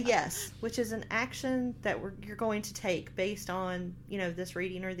 And then a yes, which is an action that you're going to take based on, you know, this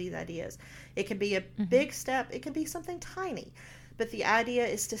reading or these ideas. It can be a big step. It can be something tiny. But the idea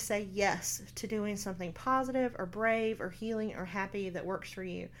is to say yes to doing something positive or brave or healing or happy that works for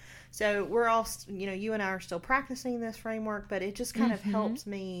you. So we're all, you know, you and I are still practicing this framework, but it just kind of helps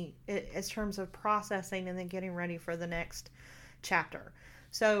me in terms of processing and then getting ready for the next chapter.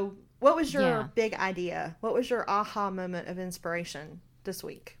 So what was your big idea? What was your aha moment of inspiration this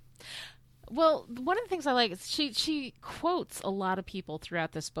week? Well, one of the things I like is she quotes a lot of people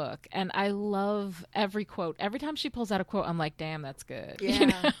throughout this book, and I love every quote. Every time she pulls out a quote, I'm like, damn, that's good. Yeah. You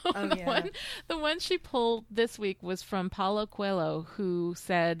know? Oh, The one she pulled this week was from Paulo Coelho, who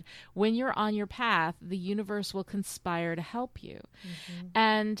said, when you're on your path, the universe will conspire to help you.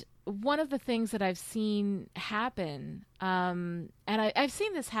 And one of the things that I've seen happen, and I've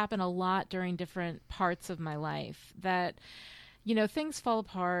seen this happen a lot during different parts of my life, that, you know, things fall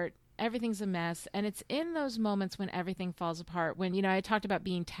apart, everything's a mess, and it's in those moments when everything falls apart, when, you know, I talked about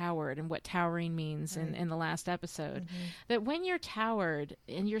being towered and what towering means in the last episode, that when you're towered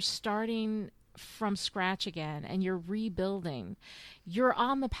and you're starting from scratch again and you're rebuilding, you're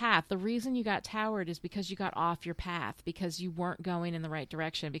on the path. The reason you got towered is because you got off your path, because you weren't going in the right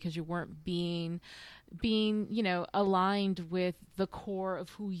direction, because you weren't being, being, aligned with the core of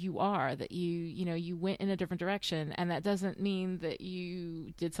who you are, that you went in a different direction. And that doesn't mean that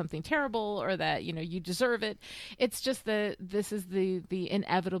you did something terrible or that, you deserve it. It's just that this is the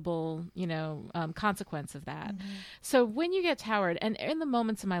inevitable, consequence of that. Mm-hmm. So when you get towered, and in the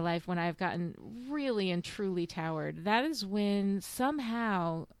moments in my life when I've gotten really and truly towered, that is when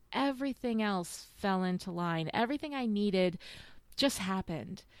somehow everything else fell into line. Everything I needed just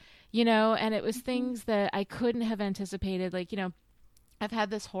happened, and it was things that I couldn't have anticipated. Like, I've had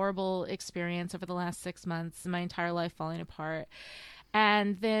this horrible experience over the last 6 months, my entire life falling apart.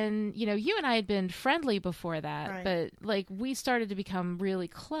 And then, you and I had been friendly before that, right. But like we started to become really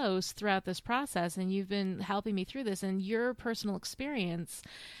close throughout this process, and you've been helping me through this, and your personal experience,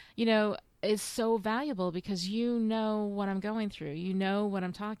 is so valuable because you know what I'm going through. You know what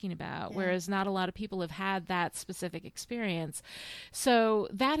I'm talking about, whereas not a lot of people have had that specific experience. So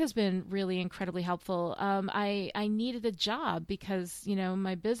that has been really incredibly helpful. I needed a job because,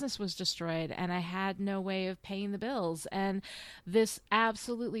 my business was destroyed and I had no way of paying the bills. And this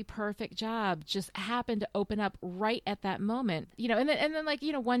absolutely perfect job just happened to open up right at that moment, and then like,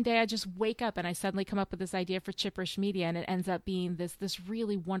 one day I just wake up and I suddenly come up with this idea for Chipperish Media, and it ends up being this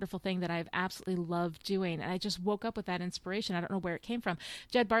really wonderful thing that I've absolutely loved doing. And I just woke up with that inspiration. I don't know where it came from.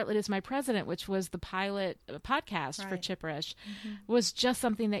 Jed Bartlett is My President, which was the pilot podcast for Chipperish, was just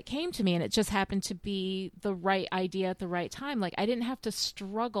something that came to me, and it just happened to be the right idea at the right time. Like, I didn't have to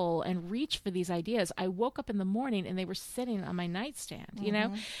struggle and reach for these ideas. I woke up in the morning and they were sitting on my nightstand,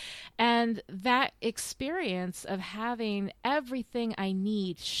 and that experience of having everything I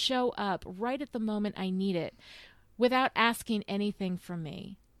need show up right at the moment I need it without asking anything from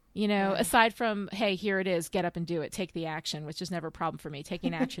me. Aside from, hey, here it is, get up and do it, take the action, which is never a problem for me.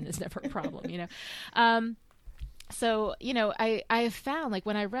 Taking action is never a problem, So, I have found, like,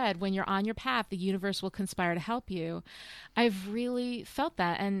 when I read, when you're on your path, the universe will conspire to help you. I've really felt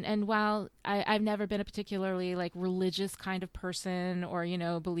that. And while I've never been a particularly, like, religious kind of person or,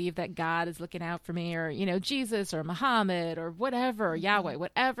 believe that God is looking out for me or, Jesus or Muhammad or whatever, Yahweh,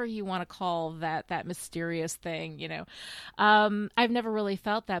 whatever you want to call that mysterious thing, I've never really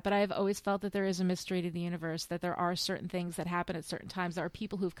felt that, but I've always felt that there is a mystery to the universe, that there are certain things that happen at certain times. There are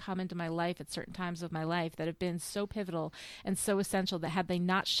people who've come into my life at certain times of my life that have been so pivotal and so essential that had they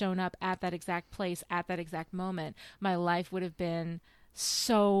not shown up at that exact place at that exact moment, my life would have been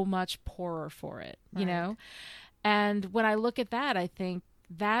so much poorer for it, And when I look at that, I think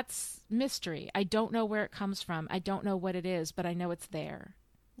that's mystery. I don't know where it comes from. I don't know what it is, but I know it's there.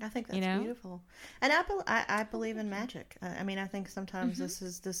 I think that's beautiful. And I believe in magic. I think sometimes this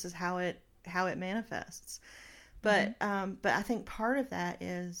is how it manifests. But but I think part of that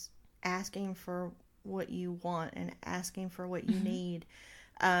is asking for what you want and asking for what you need.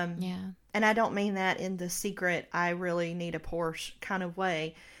 And I don't mean that in the secret, I really need a Porsche kind of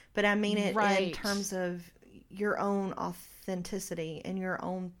way, but I mean it in terms of your own authenticity and your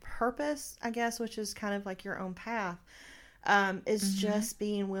own purpose, I guess, which is kind of like your own path, is just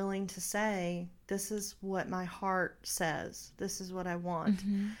being willing to say, this is what my heart says. This is what I want.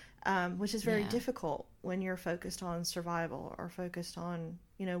 Which is very difficult when you're focused on survival or focused on,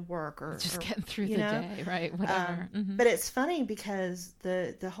 work or just getting through the day, right? Whatever. But it's funny because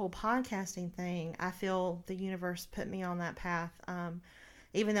the whole podcasting thing, I feel the universe put me on that path.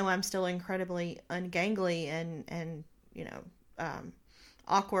 Even though I'm still incredibly ungangly and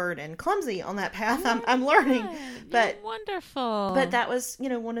awkward and clumsy on that path, I'm learning. But you're wonderful. But that was,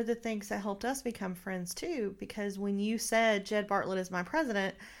 one of the things that helped us become friends too, because when you said Jed Bartlett is my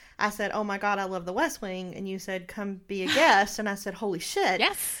president, I said, oh my God, I love the West Wing. And you said, come be a guest. And I said, holy shit.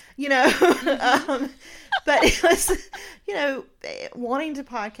 Yes. But it was, wanting to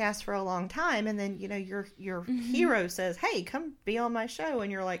podcast for a long time. And then, your hero says, hey, come be on my show.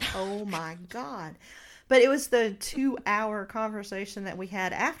 And you're like, oh my God. But it was the 2-hour conversation that we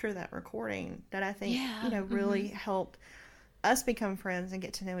had after that recording that I think, really helped us become friends and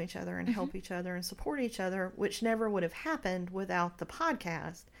get to know each other and help each other and support each other, which never would have happened without the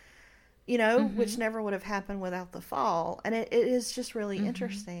podcast, which never would have happened without the fall. And it is just really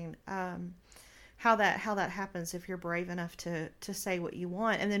interesting how that happens if you're brave enough to say what you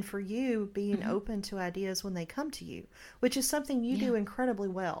want. And then for you being open to ideas when they come to you, which is something you do incredibly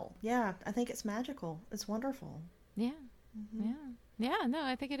well. Yeah, I think it's magical. It's wonderful. Yeah. Yeah, no,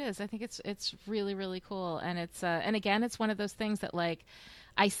 I think it is. I think it's really, really cool. And it's and again, it's one of those things that, like,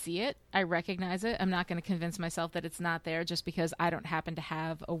 I see it. I recognize it. I'm not going to convince myself that it's not there just because I don't happen to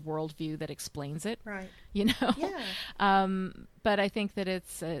have a worldview that explains it. Right. You know? Yeah. But I think that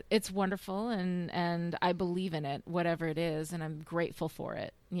it's wonderful, and I believe in it, whatever it is, and I'm grateful for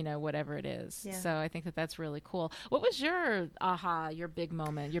it, you know, whatever it is. Yeah. So I think that that's really cool. What was your aha, your big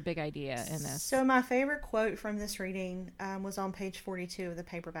moment, your big idea in this? So my favorite quote from this reading was on page 42 of the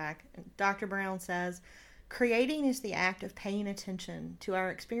paperback. Dr. Brown says, "Creating is the act of paying attention to our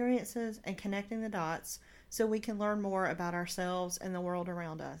experiences and connecting the dots so we can learn more about ourselves and the world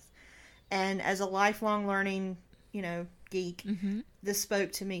around us." And as a lifelong learning, you know, geek, this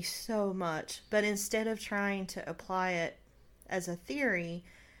spoke to me so much. But instead of trying to apply it as a theory,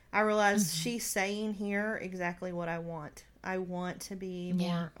 I realized she's saying here exactly what I want. I want to be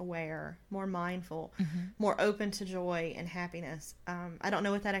more aware, more mindful, more open to joy and happiness. I don't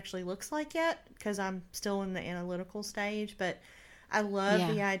know what that actually looks like yet because I'm still in the analytical stage, but I love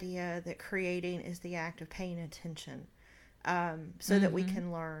the idea that creating is the act of paying attention, so that we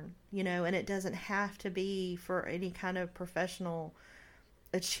can learn, you know, and it doesn't have to be for any kind of professional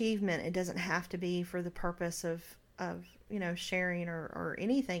achievement. It doesn't have to be for the purpose of you know, sharing or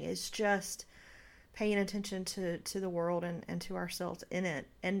anything. It's just paying attention to the world and to ourselves in it,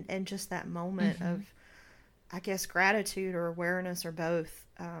 and just that moment of, I guess, gratitude or awareness or both,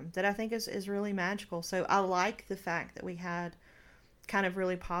 that I think is really magical. So I like the fact that we had kind of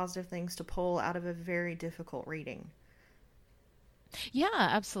really positive things to pull out of a very difficult reading. Yeah,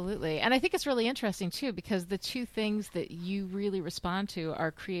 absolutely. And I think it's really interesting too, because the two things that you really respond to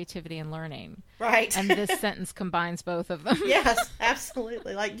are creativity and learning. Right. And this sentence combines both of them. Yes,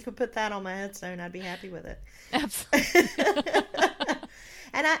 absolutely. Like, you could put that on my headstone, I'd be happy with it. Absolutely.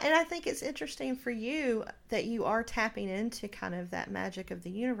 And I think it's interesting for you that you are tapping into kind of that magic of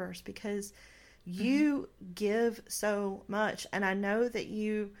the universe, because you give so much. And I know that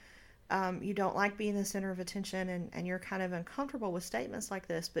you don't like being the center of attention, and you're kind of uncomfortable with statements like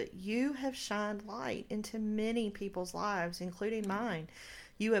this, but you have shined light into many people's lives, including mine.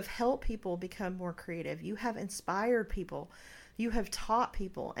 You have helped people become more creative. You have inspired people. You have taught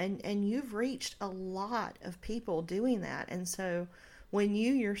people, and you've reached a lot of people doing that. And so when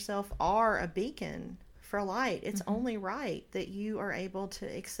you yourself are a beacon for light, it's only right that you are able to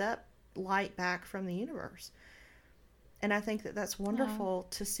accept light back from the universe. And I think that that's wonderful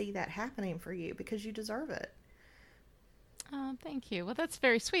to see that happening for you, because you deserve it. Oh, thank you. Well, that's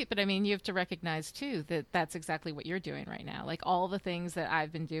very sweet. But I mean, you have to recognize too that that's exactly what you're doing right now. Like, all the things that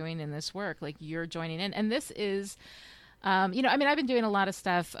I've been doing in this work, like, you're joining in. And this is, you know, I mean, I've been doing a lot of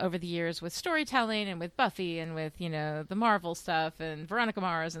stuff over the years with storytelling and with Buffy and with, you know, the Marvel stuff and Veronica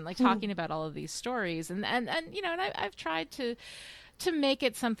Mars, and like talking about all of these stories. And you know, and I've tried to make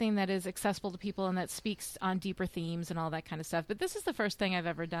it something that is accessible to people and that speaks on deeper themes and all that kind of stuff. But this is the first thing I've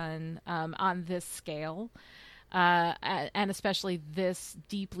ever done on this scale, and especially this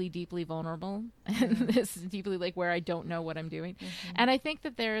deeply, deeply vulnerable, and this deeply, like, where I don't know what I'm doing. And I think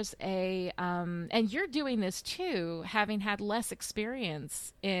that there's and you're doing this too, having had less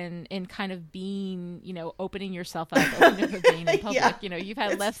experience in kind of being, you know, opening yourself up, opening up, being in public. You know, you've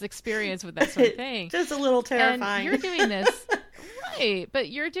had less experience with that sort of thing. Just a little terrifying. And you're doing this. Right, but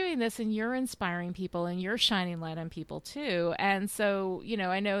you're doing this and you're inspiring people and you're shining light on people too. And so, you know,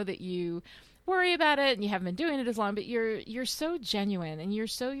 I know that you worry about it and you haven't been doing it as long, but you're so genuine and you're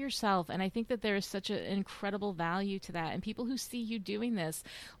so yourself. And I think that there is such an incredible value to that. And people who see you doing this,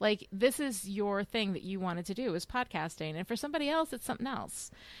 like, this is your thing that you wanted to do, is podcasting. And for somebody else, it's something else,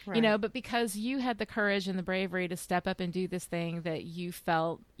 you know, but because you had the courage and the bravery to step up and do this thing that you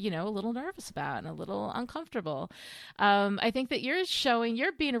felt, you know, a little nervous about and a little uncomfortable. I think that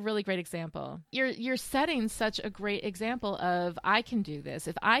you're being a really great example. You're setting such a great example of, I can do this.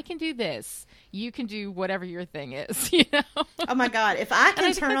 If I can do this, you can do whatever your thing is, you know? Oh my God. If I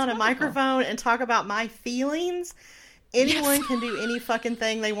can turn on a microphone and talk about my feelings, anyone can do any fucking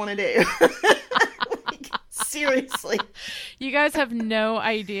thing they want to do. Like, seriously. You guys have no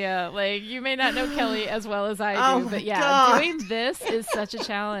idea. Like, you may not know Kelly as well as I do, but yeah, doing this is such a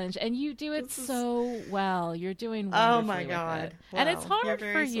challenge, and you do it so well. You're doing wonderfully. Oh my God. With it. Wow. And it's hard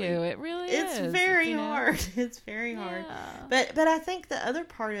for you. It really is. It's very hard. It's very hard. But I think the other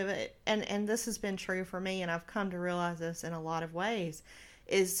part of it, and this has been true for me, and I've come to realize this in a lot of ways,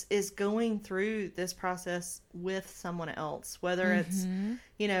 is going through this process with someone else, whether it's,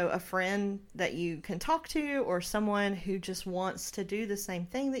 you know, a friend that you can talk to or someone who just wants to do the same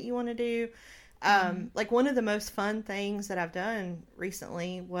thing that you want to do. Like, one of the most fun things that I've done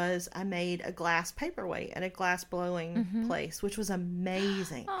recently was I made a glass paperweight at a glass blowing place, which was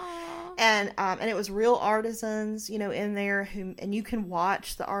amazing. And it was real artisans, in there and you can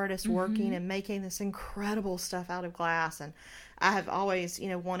watch the artists working and making this incredible stuff out of glass. And I have always,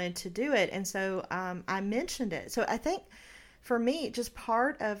 wanted to do it. And so I mentioned it. So I think for me, just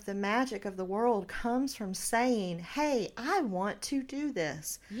part of the magic of the world comes from saying, hey, I want to do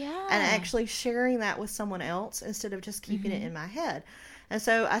this. Yeah. And actually sharing that with someone else instead of just keeping it in my head. And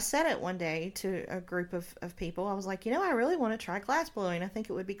so I said it one day to a group of people. I was like, I really want to try glass blowing. I think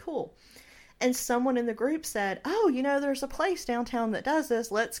it would be cool. And someone in the group said, oh, there's a place downtown that does this.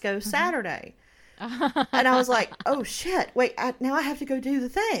 Let's go Saturday. And I was like, oh, shit. Wait, now I have to go do the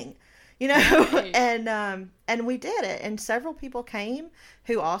thing. Right. And we did it. And several people came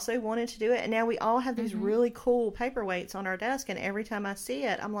who also wanted to do it. And now we all have these really cool paperweights on our desk. And every time I see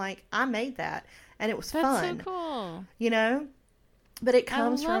it, I'm like, I made that. And it was fun. That's so cool. But it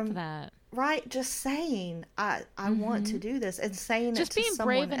comes I love from that. Right, just saying I want to do this and saying just it to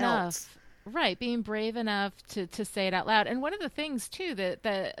someone brave else. Enough. Right, being brave enough to say it out loud. And one of the things, too, that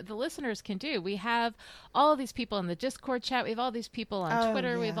the listeners can do, we have all of these people in the Discord chat. We have all these people on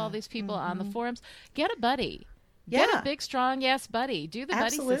Twitter. Yeah. We have all these people on the forums. Get a buddy. Yeah. Get a big, strong, yes buddy. Do the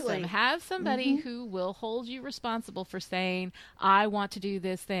Absolutely. buddy system. Have somebody who will hold you responsible for saying, I want to do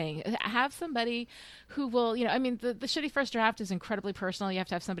this thing. Have somebody who will, the shitty first draft is incredibly personal. You have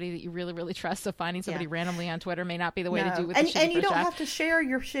to have somebody that you really, really trust. So finding somebody randomly on Twitter may not be the way to do with the shitty first draft. And you don't have to share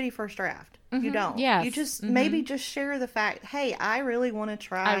your shitty first draft. You don't. Yes. You just maybe just share the fact, hey, I really want to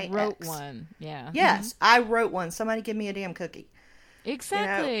try I wrote X. one. Yeah. Yes, I wrote one. Somebody give me a damn cookie.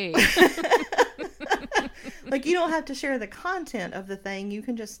 Exactly. Like, you don't have to share the content of the thing. You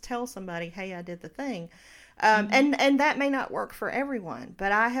can just tell somebody, hey, I did the thing. And that may not work for everyone,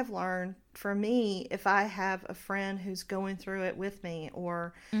 but I have learned, for me, if I have a friend who's going through it with me,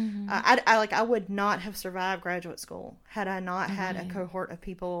 or I would not have survived graduate school had I not had a cohort of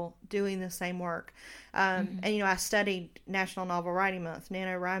people doing the same work. And, I studied National Novel Writing Month,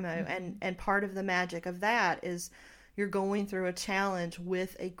 NaNoWriMo, and part of the magic of that is you're going through a challenge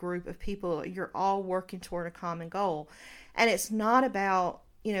with a group of people. You're all working toward a common goal. And it's not about,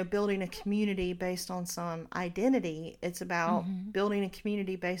 building a community based on some identity. It's about building a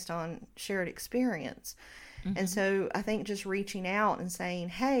community based on shared experience. And so I think just reaching out and saying,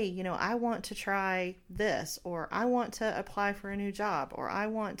 hey, I want to try this, or I want to apply for a new job, or I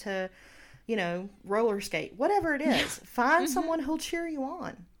want to, roller skate, whatever it is, find someone who'll cheer you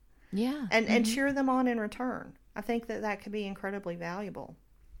on. Yeah. And cheer them on in return. I think that could be incredibly valuable.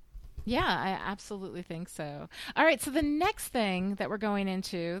 Yeah, I absolutely think so. All right, so the next thing that we're going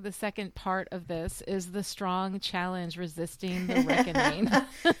into, the second part of this, is the strong challenge resisting the reckoning.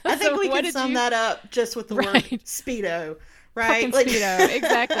 I think we can sum that up just with the word Speedo, right? Fucking Speedo,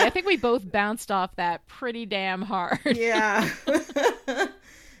 exactly. I think we both bounced off that pretty damn hard. Yeah.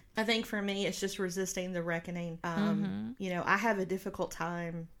 I think for me, it's just resisting the reckoning. I have a difficult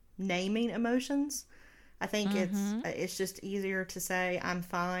time naming emotions. I think it's just easier to say I'm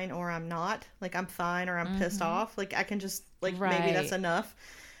fine or I'm not. Like, I'm fine or I'm pissed off. Like, I can just, maybe that's enough.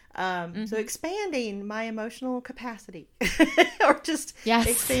 So expanding my emotional capacity or just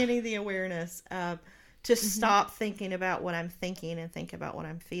expanding the awareness to stop thinking about what I'm thinking and think about what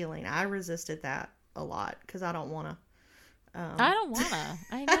I'm feeling. I resisted that a lot because I don't want to. I don't want to.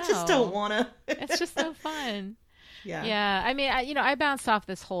 I know. I just don't want to. It's just so fun. Yeah. Yeah. I mean, I bounced off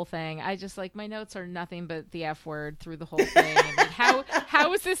this whole thing. I just my notes are nothing but the F word through the whole thing. And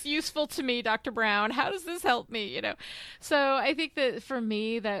how is this useful to me, Dr. Brown? How does this help me? So I think that for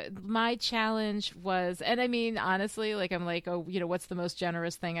me, that my challenge was, and I mean, honestly, I'm oh, what's the most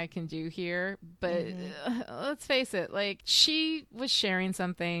generous thing I can do here? But let's face it, she was sharing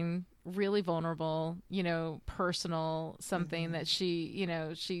something really vulnerable, personal, something that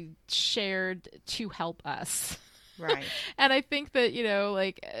she shared to help us. Right. And I think that,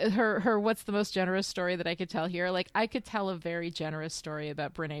 her what's the most generous story that I could tell here? I could tell a very generous story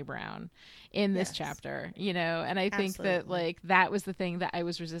about Brene Brown in this chapter, and I think that that was the thing that I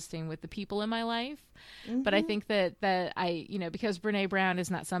was resisting with the people in my life. But I think that I, because Brene Brown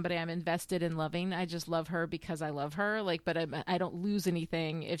is not somebody I'm invested in loving. I just love her because I love her. But I don't lose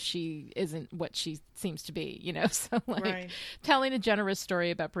anything if she isn't what she seems to be, So telling a generous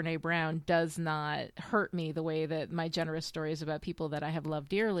story about Brene Brown does not hurt me the way that my generous stories about people that I have loved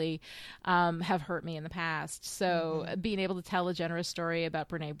dearly have hurt me in the past. So being able to tell a generous story about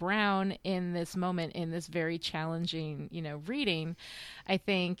Brene Brown in this moment, in this very challenging, reading, I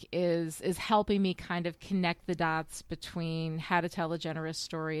think is helping me kind of connect the dots between how to tell a generous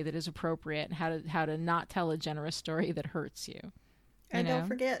story that is appropriate and how to not tell a generous story that hurts you. And don't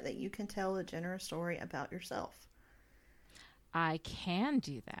forget that you can tell a generous story about yourself. I can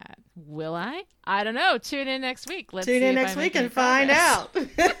do that. Will I? I don't know. Tune in next week. Let's Tune see in if next I make week any and find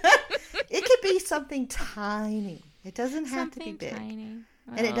progress. out. It could be something tiny. It doesn't have to be Something big. tiny.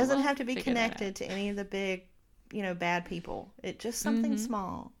 And it doesn't We'll have to be figure that out. connected to any of the big, bad people. It just something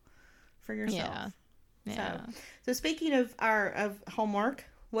small for yourself. Yeah. So speaking of homework,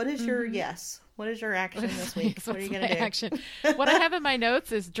 what is your yes? What is your action this week? Yes, What are you what's going to my do? action? What I have in my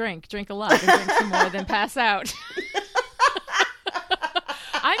notes is drink a lot, and drink some more than pass out.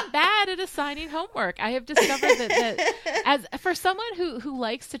 I'm bad at assigning homework. I have discovered that as for someone who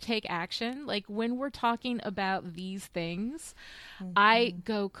likes to take action, like when we're talking about these things, I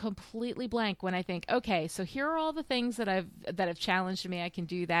go completely blank when I think, okay, so here are all the things that have challenged me. I can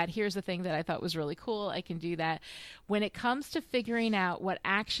do that. Here's the thing that I thought was really cool. I can do that. When it comes to figuring out what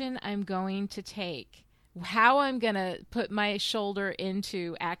action I'm going to take, how I'm going to put my shoulder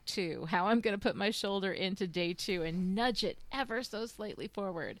into Act 2, how I'm going to put my shoulder into Day 2 and nudge it ever so slightly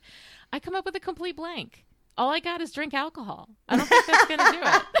forward, I come up with a complete blank. All I got is drink alcohol. I don't think that's going to do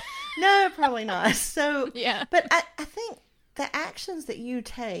it. No, probably not. So, Yeah. But I think the actions that you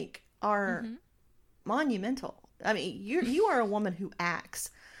take are monumental. I mean, you are a woman who acts.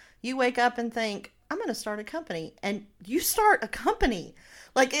 You wake up and think, I'm going to start a company. And you start a company.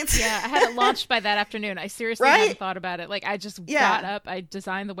 Like it's... Yeah, I had it launched by that afternoon. I seriously Right? hadn't thought about it. Like I just got up, I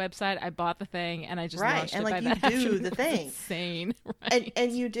designed the website, I bought the thing, and I just launched and it by like that you do afternoon. the It was thing. insane. Right?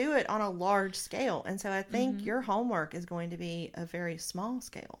 And you do it on a large scale. And so I think your homework is going to be a very small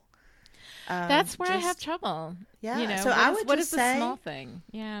scale. That's where I have trouble. Yeah. You know, So what just is say, the small thing?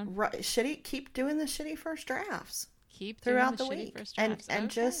 Yeah. keep doing the shitty first drafts Keep throughout the doing week. first And drafts. Okay.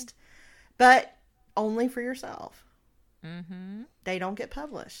 just, but only for yourself. Mm-hmm. They don't get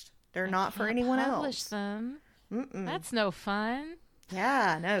published. They're not for anyone publish else. them. Mm-mm. That's no fun.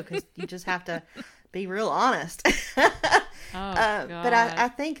 Yeah, no, because you just have to be real honest. Oh, but I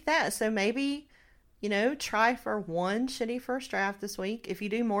think that, so maybe, try for one shitty first draft this week. If you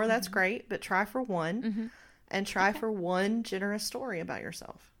do more, that's great, but try for one and try for one generous story about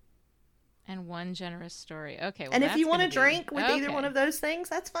yourself. And one generous story. Okay. Well, And if you want to to drink with either one of those things,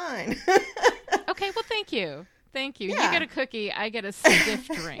 that's fine. Okay. Well, thank you. Thank you. Yeah. You get a cookie. I get a stiff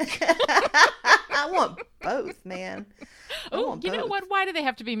drink. I want both, man. Oh, you know what? Why do they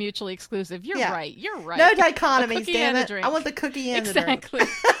have to be mutually exclusive? You're Yeah. right. You're right. No A dichotomies, cookie damn and a it. drink. I want the cookie and the drink. Exactly.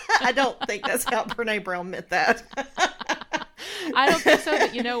 I don't think that's how Brene Brown meant that. I don't think so,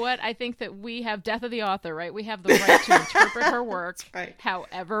 but you know what? I think that we have death of the author, right? We have the right to interpret her work right.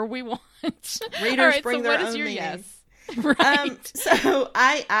 however we want. Readers All right, bring so their what is own your meaning. yes? Right. So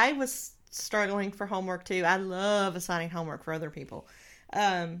I was struggling for homework too. I love assigning homework for other people.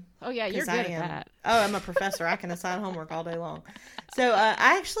 Oh yeah, you're 'cause good I am, at that. Oh, I'm a professor. I can assign homework all day long. So I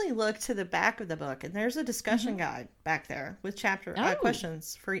actually looked to the back of the book, and there's a discussion guide back there with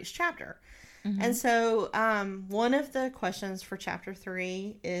questions for each chapter. And so one of the questions for chapter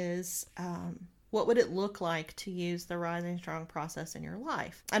 3 is what would it look like to use the Rising Strong process in your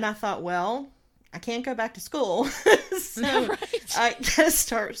life? And I thought, well, I can't go back to school, so Right. I gotta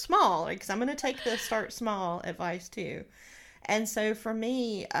start small, because I'm going to take the start small advice too. And so for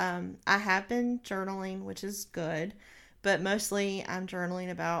me, I have been journaling, which is good, but mostly I'm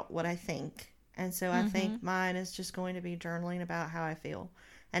journaling about what I think. And so I think mine is just going to be journaling about how I feel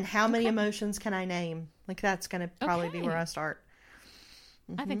and how many emotions can I name. Like that's going to probably be where I start.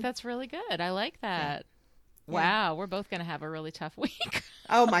 I think that's really good. I like that. Yeah. Wow, we're both going to have a really tough week.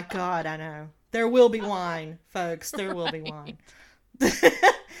 Oh my God, I know. There will be wine, folks. There will be wine.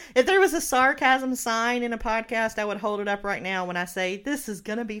 If there was a sarcasm sign in a podcast, I would hold it up right now when I say, this is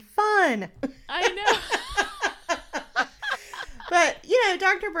going to be fun. I know. But,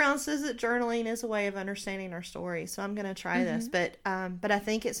 Dr. Brown says that journaling is a way of understanding our story. So I'm going to try this. But I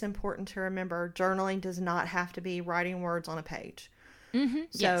think it's important to remember journaling does not have to be writing words on a page.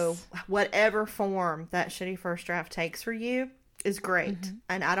 So whatever form that shitty first draft takes for you is great.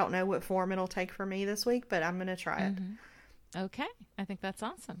 And I don't know what form it'll take for me this week, but I'm going to try it. Okay. I think that's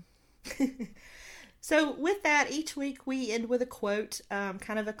awesome. So with that, each week we end with a quote,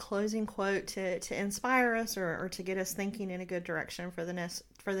 kind of a closing quote to inspire us or to get us thinking in a good direction for the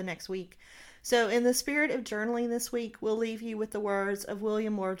next week. So in the spirit of journaling this week, we'll leave you with the words of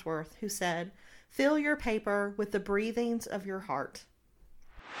William Wordsworth, who said, "Fill your paper with the breathings of your heart."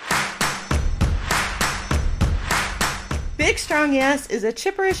 Big Strong Yes is a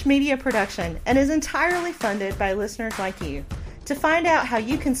Chipperish media production and is entirely funded by listeners like you. To find out how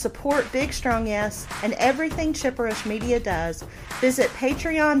you can support Big Strong Yes and everything Chipperish Media does, visit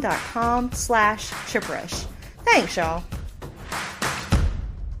patreon.com/Chipperish. Thanks, y'all.